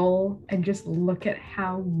scroll and just look at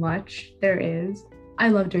how much there is? I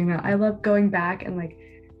love doing that. I love going back and like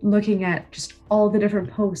looking at just all the different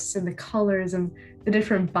posts and the colors and the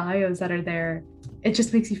different bios that are there. It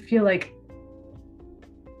just makes you feel like,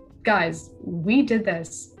 guys, we did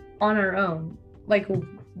this on our own. Like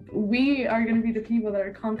we are going to be the people that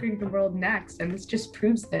are conquering the world next, and this just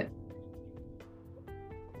proves it.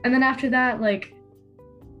 And then after that, like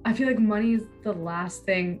I feel like money is the last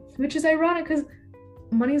thing, which is ironic because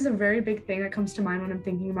money is a very big thing that comes to mind when I'm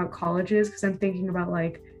thinking about colleges, because I'm thinking about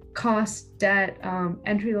like cost, debt,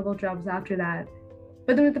 entry-level jobs after that.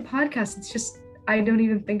 But then with the podcast, it's just, I don't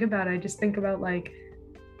even think about it. I just think about like,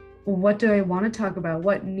 what do I want to talk about?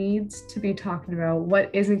 What needs to be talked about? What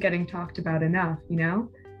isn't getting talked about enough, you know?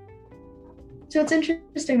 So it's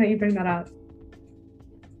interesting that you bring that up.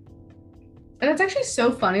 And it's actually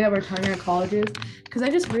so funny that we're talking about colleges, because I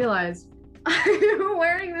just realized I'm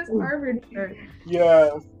wearing this Harvard shirt.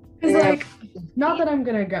 Yes. Because like, not that I'm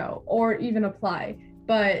gonna go or even apply,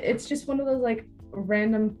 but it's just one of those like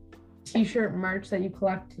random t-shirt merch that you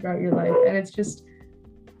collect throughout your life. And it's just,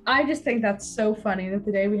 I just think that's so funny that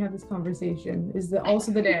the day we have this conversation is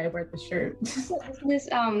also the day I wear the shirt.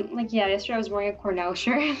 Yesterday I was wearing a Cornell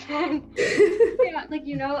shirt. And, yeah, like,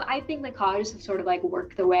 you know, I think like colleges have sort of like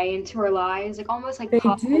worked their way into our lives, like almost like they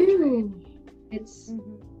pop do. culture. It's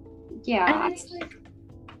yeah. And it's like,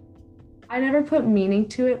 I never put meaning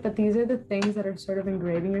to it, but these are the things that are sort of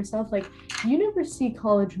engraving yourself. Like you never see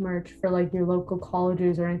college merch for like your local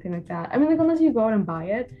colleges or anything like that. I mean, like unless you go out and buy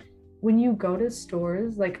it. When you go to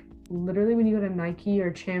stores, like literally when you go to Nike or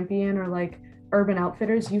Champion or like Urban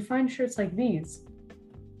Outfitters, you find shirts like these.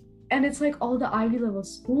 And it's like all the Ivy level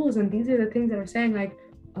schools, and these are the things that are saying like,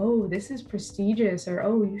 oh, this is prestigious, or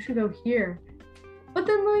oh, you should go here. But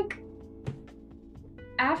then like,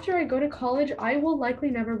 after I go to college, I will likely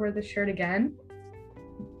never wear this shirt again,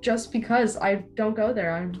 just because I don't go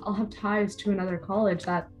there. I'll have ties to another college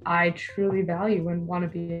that I truly value and want to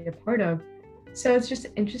be a part of. So it's just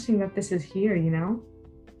interesting that this is here, you know?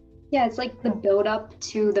 Yeah, it's like the build up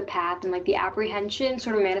to the path and like the apprehension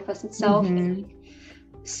sort of manifests itself in like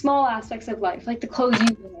small aspects of life, like the clothes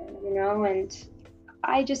you wear, you know? And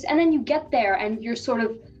then you get there and you're sort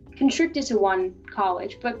of constricted to one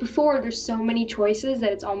college. But before, there's so many choices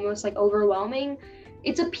that it's almost like overwhelming.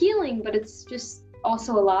 It's appealing, but it's just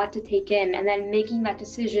also a lot to take in. And then making that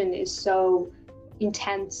decision is so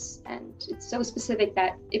intense and it's so specific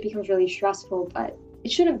that it becomes really stressful, but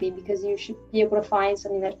it shouldn't be, because you should be able to find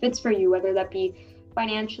something that fits for you, whether that be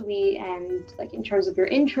financially and like in terms of your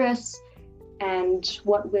interests and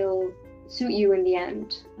what will suit you in the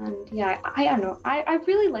end. And yeah, I don't know, I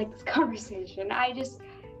really like this conversation. I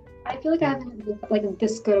feel like I haven't had like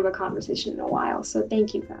this good of a conversation in a while, so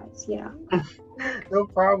thank you guys. Yeah. No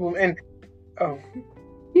problem. And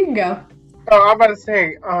you can go. I'm about to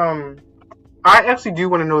say, I actually do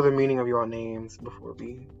want to know the meaning of your names before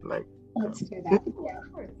we like. Let's do that.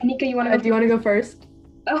 Yeah. Anika, do you want to go first?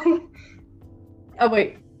 Oh. Oh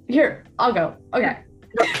wait, here I'll go. Okay.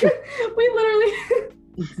 We literally.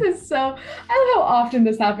 This is so. I love how often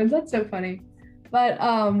this happens. That's so funny. But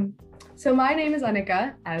so my name is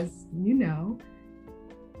Anika, as you know.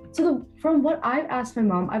 So from what I've asked my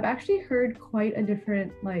mom, I've actually heard quite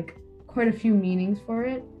a few meanings for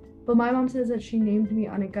it. But my mom says that she named me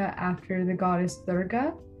Anika after the goddess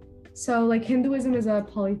Durga. So like Hinduism is a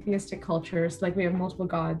polytheistic culture, so like we have multiple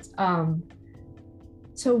gods.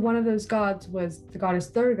 So one of those gods was the goddess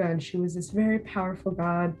Durga, and she was this very powerful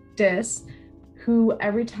goddess who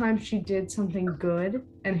every time she did something good,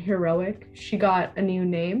 and heroic, she got a new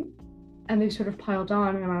name, and they sort of piled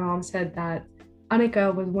on. And my mom said that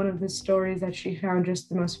Annika was one of the stories that she found just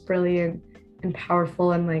the most brilliant and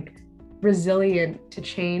powerful and like resilient to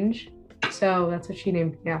change. So that's what she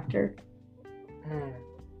named me after.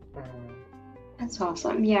 That's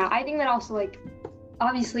awesome. Yeah, I think that also, like,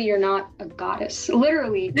 obviously you're not a goddess,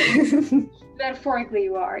 literally. Metaphorically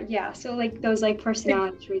you are. Yeah, so like those like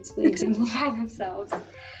personality traits really exemplify themselves.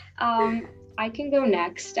 I can go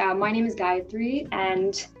next. My name is Gayatri,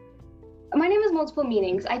 and my name has multiple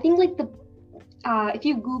meanings. I think like if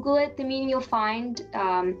you Google it, the meaning you'll find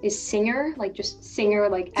is singer, like just singer,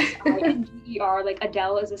 like Singer, like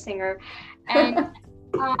Adele is a singer. And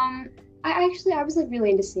I was like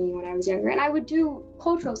really into singing when I was younger, and I would do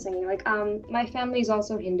cultural singing. Like my family is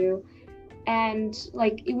also Hindu, and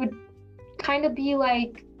like it would kind of be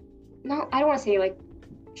like, no, I don't want to say like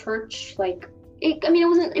church, like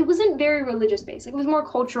it wasn't very religious based. Like, it was more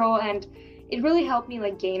cultural, and it really helped me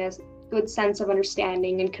like gain a good sense of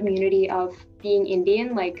understanding and community of being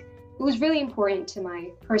Indian. Like, it was really important to my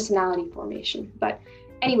personality formation. But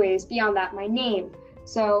anyways, beyond that, my name.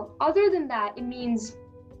 So other than that, it means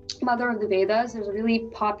Mother of the Vedas. There's a really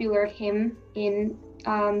popular hymn in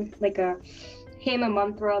like a hymn, a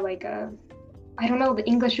mantra, like a, I don't know the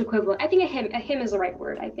English equivalent. I think a hymn is the right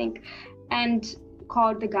word, I think, and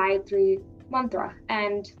called the Gayatri mantra.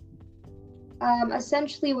 And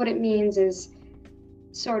essentially what it means is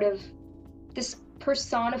sort of this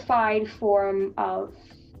personified form of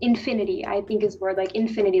infinity, I think is the word, like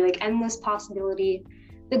infinity, like endless possibility.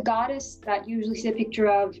 The goddess that usually see a picture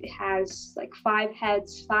of has like 5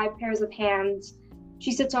 heads, 5 pairs of hands.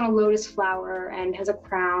 She sits on a lotus flower and has a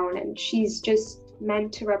crown, and she's just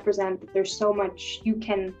meant to represent that there's so much you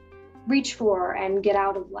can reach for and get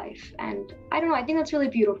out of life. And I don't know, I think that's really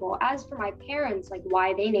beautiful. As for my parents, like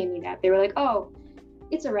why they named me that, they were like, oh,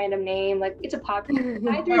 it's a random name, like it's a popular,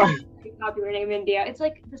 I think it's a pretty popular name in India. It's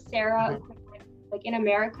like the Sarah equivalent. Like in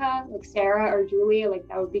America, like Sarah or Julia, like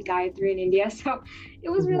that would be Gayatri in India. So it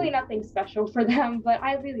was really nothing special for them, but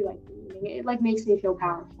I really like the meaning. It like makes me feel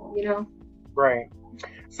powerful, you know? Right.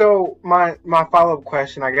 So my follow-up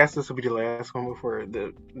question, I guess this will be the last one before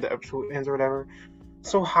the episode ends or whatever.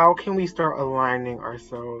 So how can we start aligning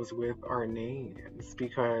ourselves with our names?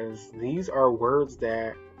 Because these are words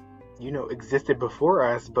that, you know, existed before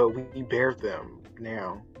us, but we bear them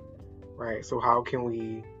now, right? So how can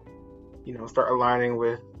we, you know, start aligning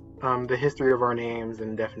with the history of our names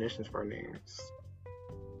and definitions for our names?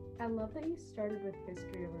 I love that you started with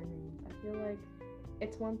history of our names. I feel like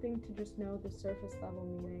it's one thing to just know the surface level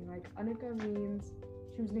meaning. Like Annika means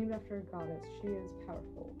she was named after a goddess. She is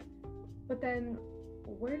powerful. But then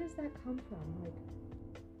where does that come from?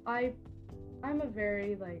 Like I'm a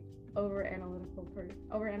very like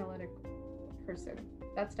over-analytic person.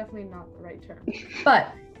 That's definitely not the right term.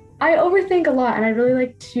 But I overthink a lot, and I really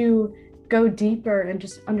like to go deeper and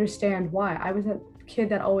just understand why. I was a kid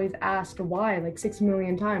that always asked why like 6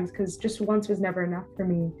 million times, because just once was never enough for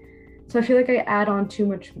me. So I feel like I add on too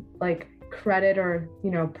much like credit or,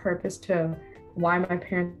 you know, purpose to why my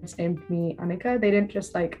parents named me Annika. They didn't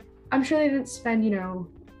just like, I'm sure they didn't spend, you know,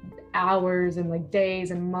 hours and like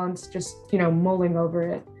days and months just, you know, mulling over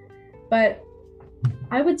it. But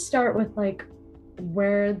I would start with like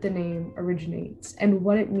where the name originates and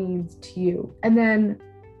what it means to you. And then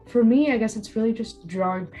for me, I guess it's really just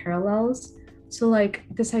drawing parallels. So like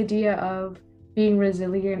this idea of being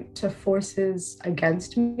resilient to forces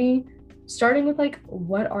against me, starting with like,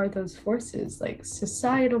 what are those forces? Like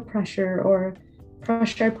societal pressure, or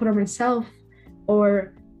pressure I put on myself,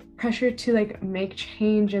 or pressure to like make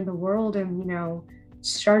change in the world and, you know,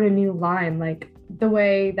 start a new line. Like the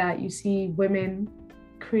way that you see women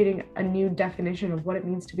creating a new definition of what it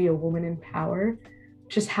means to be a woman in power,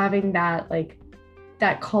 just having that like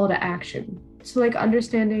that call to action. So like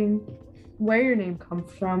understanding where your name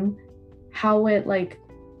comes from, how it like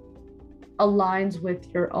aligns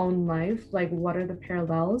with your own life, like what are the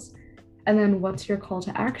parallels, and then what's your call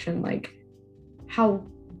to action, like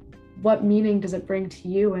what meaning does it bring to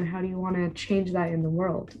you, and how do you want to change that in the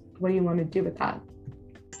world? What do you want to do with that?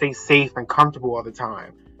 Stay safe and comfortable all the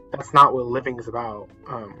time. That's not what living is about.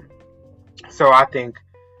 So I think,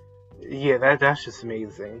 yeah, that's just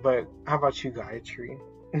amazing. But how about you, Gayatri?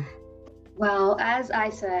 Well, as I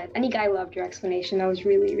said, Anika, I loved your explanation. That was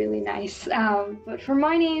really, really nice. But for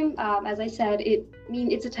my name, as I said,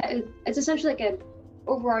 it's essentially like an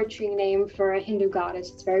overarching name for a Hindu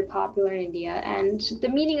goddess. It's very popular in India, and the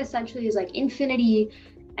meaning essentially is like infinity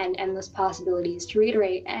and endless possibilities, to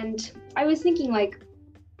reiterate. And I was thinking like,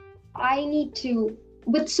 I need to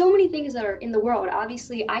with so many things that are in the world.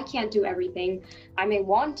 Obviously, I can't do everything. I may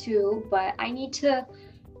want to, but I need to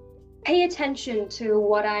pay attention to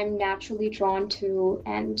what I'm naturally drawn to,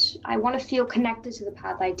 and I want to feel connected to the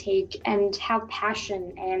path I take and have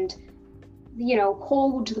passion and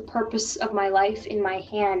hold the purpose of my life in my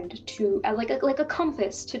hand to like a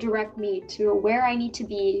compass to direct me to where I need to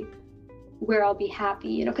be, where I'll be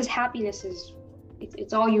happy, because happiness is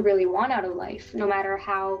it's all you really want out of life, no matter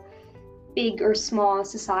how big or small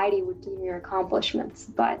society would deem your accomplishments.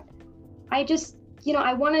 But I just,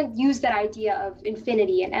 I want to use that idea of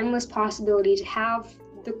infinity and endless possibility to have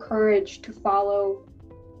the courage to follow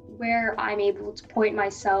where I'm able to point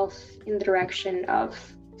myself in the direction of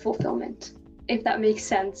fulfillment, if that makes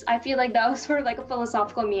sense. I feel like that was sort of like a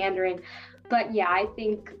philosophical meandering, but yeah, I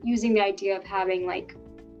think using the idea of having like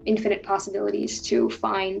infinite possibilities to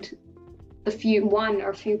find one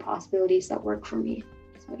or few possibilities that work for me.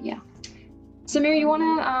 So yeah. Samir, you want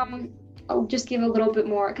to I'll just give a little bit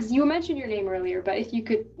more, because you mentioned your name earlier, but if you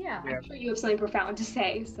could, I'm sure you have something profound to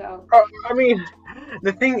say. So I mean,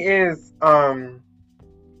 the thing is, I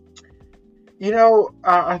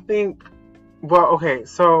think, well, okay,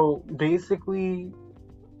 so basically,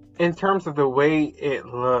 in terms of the way it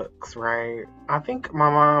looks, right? I think my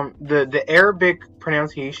mom, the Arabic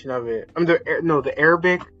pronunciation of it, the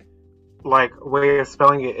Arabic like way of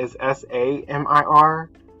spelling it is Samir.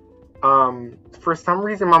 For some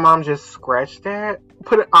reason, my mom just scratched that,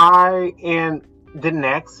 put an I, and did an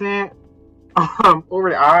accent over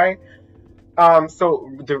the I. So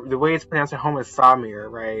the way it's pronounced at home is Samir,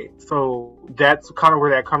 right? So that's kind of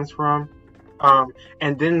where that comes from.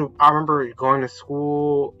 And then I remember going to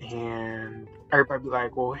school and everybody be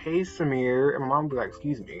like, "Well, hey, Samir," and my mom be like,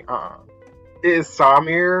 "Excuse me, it is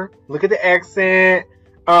Samir. Look at the accent."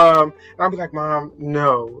 And I'll be like, "Mom,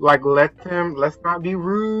 no, like let's not be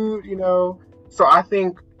rude, So I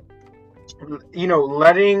think,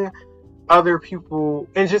 letting other people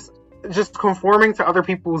and just conforming to other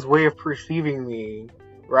people's way of perceiving me,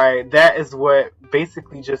 right? That is what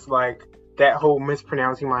basically just like that whole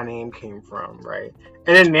mispronouncing my name came from, right?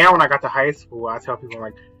 And then now when I got to high school, I tell people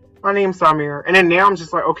like, my name's Samir. And then now I'm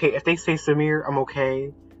just like, okay, if they say Samir, I'm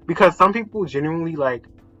okay. Because some people genuinely like,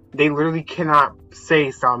 they literally cannot say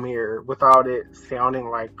Samir without it sounding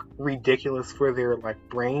like ridiculous for their like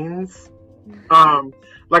brains.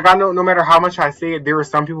 Like I know no matter how much I say it, there are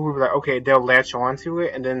some people who are like, okay, they'll latch on to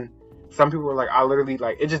it, and then some people are like, I literally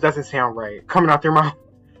like it just doesn't sound right coming out their mouth.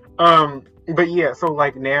 But yeah, so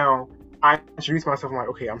like now I introduce myself, I'm like,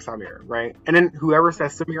 okay, I'm Samir, right? And then whoever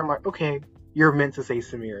says Samir, I'm like, okay, you're meant to say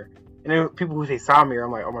Samir. And then people who say Samir,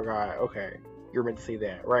 I'm like, oh my god, okay, you're meant to say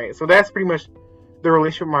that, right? So that's pretty much the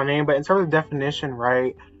relationship with my name. But in terms of definition,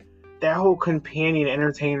 right, that whole companion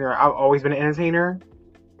entertainer, I've always been an entertainer.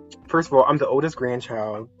 First of all, I'm the oldest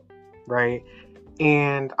grandchild, right?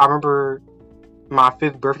 And I remember my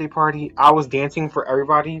 5th birthday party, I was dancing for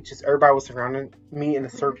everybody. Just everybody was surrounding me in a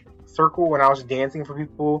circle when I was dancing for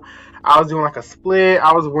people. I was doing like a split.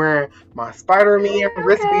 I was wearing my Spider-Man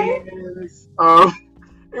wristbands.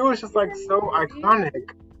 It was just like so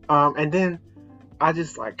iconic. And then I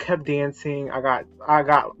just like kept dancing. I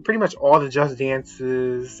got pretty much all the Just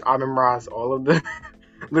Dances. I memorized all of the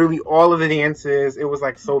literally all of the dances. It was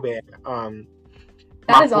like so bad.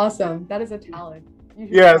 That is awesome. That is a talent.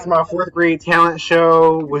 Yes, my 4th grade talent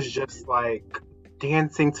show was just like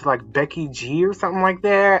dancing to like Becky G or something like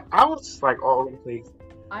that. I was just like all over the place.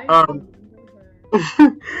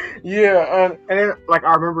 Yeah, and then like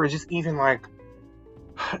I remember just even like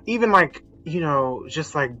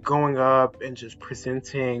just like going up and just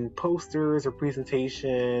presenting posters or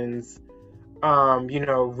presentations,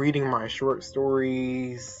 reading my short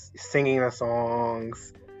stories, singing the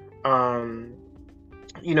songs,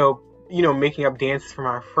 making up dances for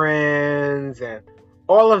my friends, and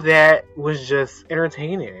all of that was just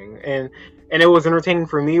entertaining. And it was entertaining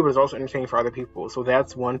for me, but it was also entertaining for other people. So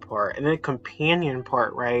that's one part. And then the companion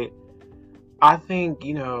part, right? I think,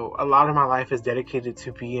 a lot of my life is dedicated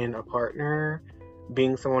to being a partner,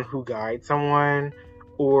 being someone who guides someone,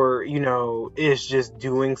 or, is just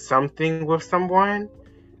doing something with someone.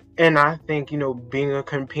 And I think, being a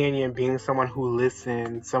companion, being someone who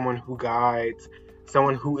listens, someone who guides,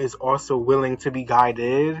 someone who is also willing to be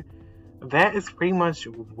guided, that is pretty much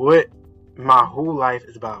what my whole life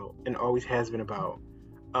is about and always has been about.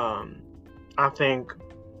 I think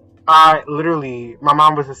my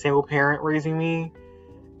mom was a single parent raising me,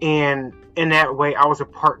 and in that way I was a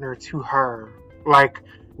partner to her. Like,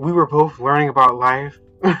 we were both learning about life.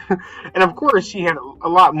 And of course she had a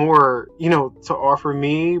lot more, to offer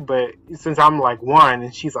me, but since I'm like 1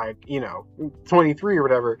 and she's like, 23 or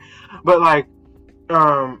whatever, but like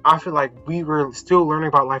I feel like we were still learning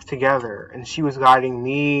about life together, and she was guiding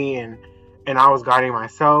me, and I was guiding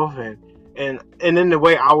myself, and in the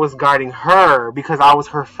way I was guiding her because I was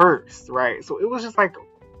her first, right? So it was just like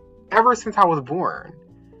ever since I was born,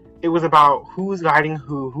 it was about who's guiding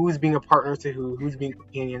who's being a partner to who's being a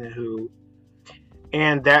companion to who,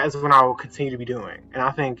 and that is what I will continue to be doing. And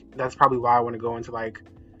I think that's probably why I want to go into like,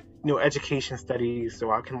 education studies,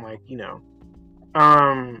 so I can like,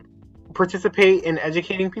 participate in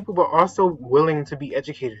educating people, but also willing to be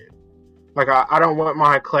educated. Like I don't want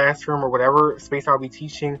my classroom or whatever space I'll be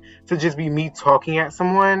teaching to just be me talking at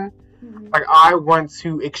someone. Like I want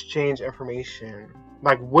to exchange information.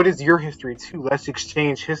 Like, what is your history too? Let's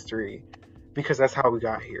exchange history, because that's how we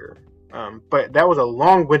got here. But that was a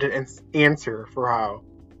long-winded answer for how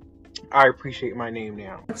I appreciate my name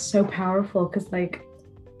now. That's so powerful, because like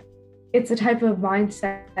it's a type of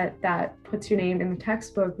mindset that puts your name in the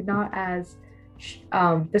textbook, not as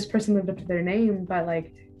this person lived up to their name, but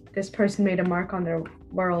like this person made a mark on their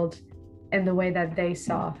world in the way that they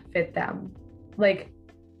saw fit them. Like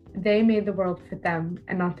they made the world fit them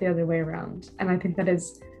and not the other way around. And I think that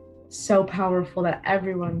is so powerful that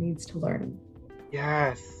everyone needs to learn.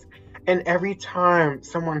 Yes. And every time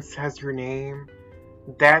someone says your name,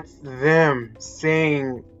 that's them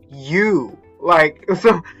saying you. Like,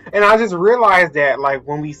 so, and I just realized that, like,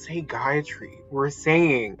 when we say Gayatri, we're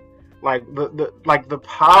saying, like, the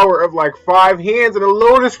power of, like, 5 hands and a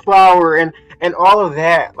lotus flower and all of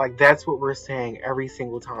that. Like, that's what we're saying every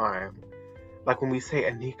single time. Like, when we say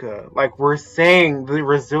Anika, like, we're saying the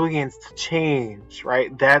resilience to change,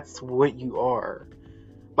 right? That's what you are.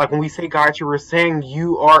 Like, when we say Gayatri, we're saying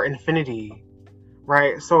you are infinity,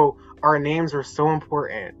 right? So, our names are so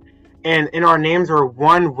important. And in our names are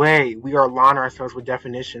one way we align ourselves with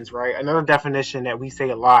definitions, right? Another definition that we say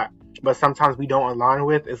a lot, but sometimes we don't align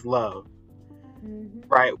with, is love,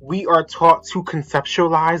 right? We are taught to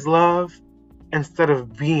conceptualize love instead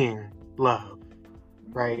of being love,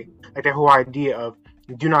 right? Like that whole idea of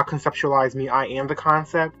do not conceptualize me, I am the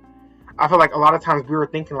concept. I feel like a lot of times we were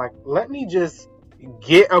thinking like, let me just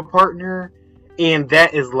get a partner and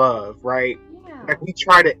that is love, right? Yeah. Like we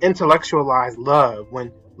try to intellectualize love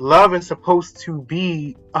when love is supposed to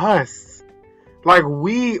be us. Like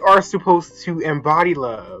we are supposed to embody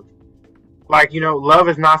love. Like, love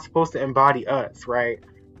is not supposed to embody us, right?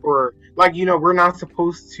 Or like, we're not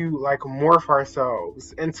supposed to like morph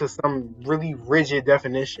ourselves into some really rigid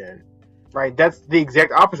definition, right? That's the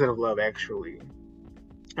exact opposite of love, actually.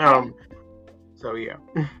 So yeah.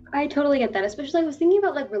 I totally get that. Especially I was thinking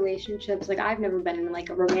about like relationships. Like I've never been in like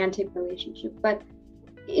a romantic relationship, but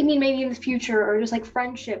I mean, maybe in the future, or just like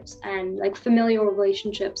friendships and like familial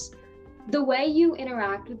relationships, the way you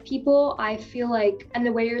interact with people, I feel like, and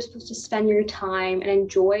the way you're supposed to spend your time and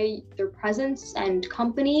enjoy their presence and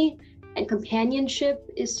company and companionship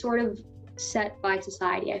is sort of set by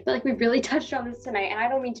society. I feel like we really touched on this tonight, and I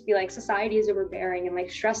don't mean to be like society is overbearing and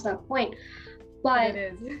like stress that point, but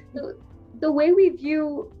the way we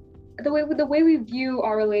view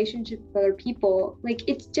our relationship with other people, like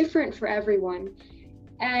it's different for everyone.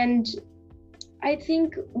 And I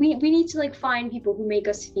think we need to like find people who make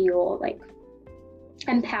us feel like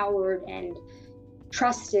empowered and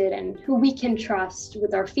trusted, and who we can trust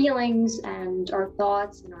with our feelings and our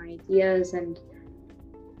thoughts and our ideas. And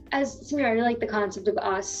as Samira, I really like the concept of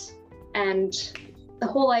us and the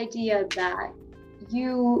whole idea that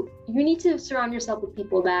you need to surround yourself with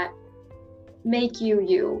people that make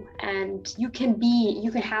you, and you can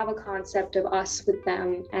have a concept of us with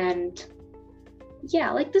them. And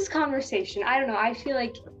yeah, like this conversation, I don't know, I feel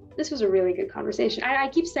like this was a really good conversation. I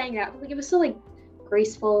keep saying that, but like it was so like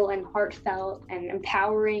graceful and heartfelt and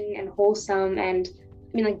empowering and wholesome, and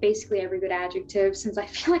I mean like basically every good adjective, since I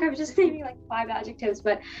feel like I was just naming like 5 adjectives,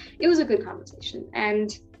 but it was a good conversation.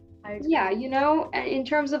 And yeah, in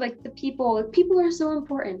terms of like the people are so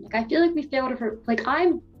important. Like I feel like we fail to, like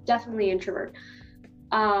I'm definitely an introvert,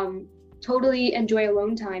 totally enjoy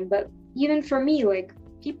alone time, but even for me, like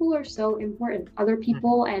people are so important. Other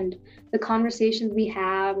people and the conversations we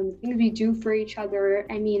have and the things we do for each other.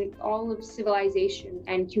 I mean, all of civilization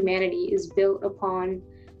and humanity is built upon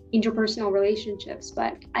interpersonal relationships.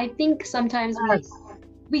 But I think sometimes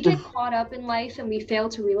we get caught up in life and we fail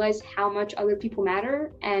to realize how much other people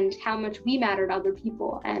matter and how much we matter to other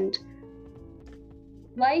people. And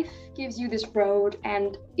life gives you this road,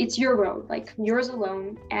 and it's your road, like yours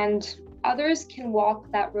alone, and others can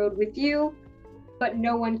walk that road with you, but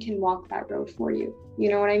no one can walk that road for you. You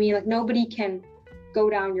know what I mean? Like nobody can go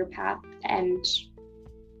down your path and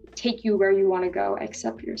take you where you want to go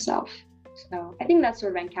except yourself. So I think that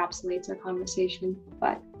sort of encapsulates our conversation.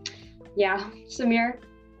 But Yeah, Samir.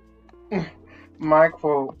 My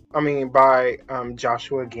quote, by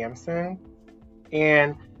Joshua Gamson.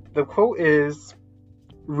 And the quote is,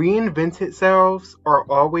 reinvented selves are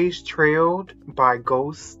always trailed by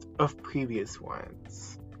ghosts of previous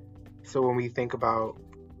ones. So when we think about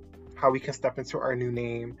how we can step into our new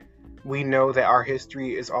name, we know that our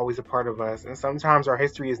history is always a part of us. And sometimes our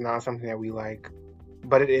history is not something that we like,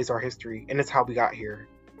 but it is our history, and it's how we got here.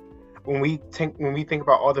 When we think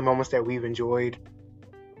about all the moments that we've enjoyed,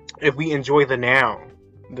 if we enjoy the now,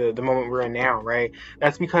 the moment we're in now, right?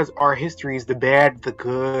 That's because our history is the bad, the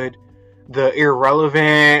good, the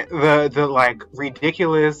irrelevant, the like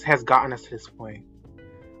ridiculous has gotten us to this point.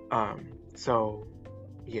 So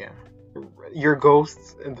yeah, your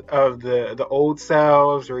ghosts of the old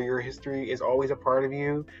selves or your history is always a part of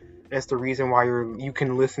you. That's the reason why you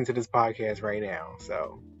can listen to this podcast right now.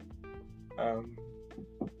 So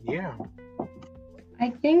yeah. I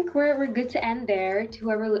think we're good to end there.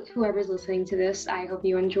 To whoever's listening to this, I hope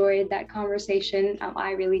you enjoyed that conversation.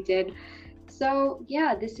 I really did. So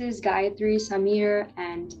yeah, this is Gayatri, Samir,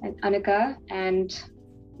 and Anika, and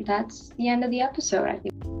that's the end of the episode, I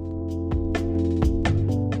think.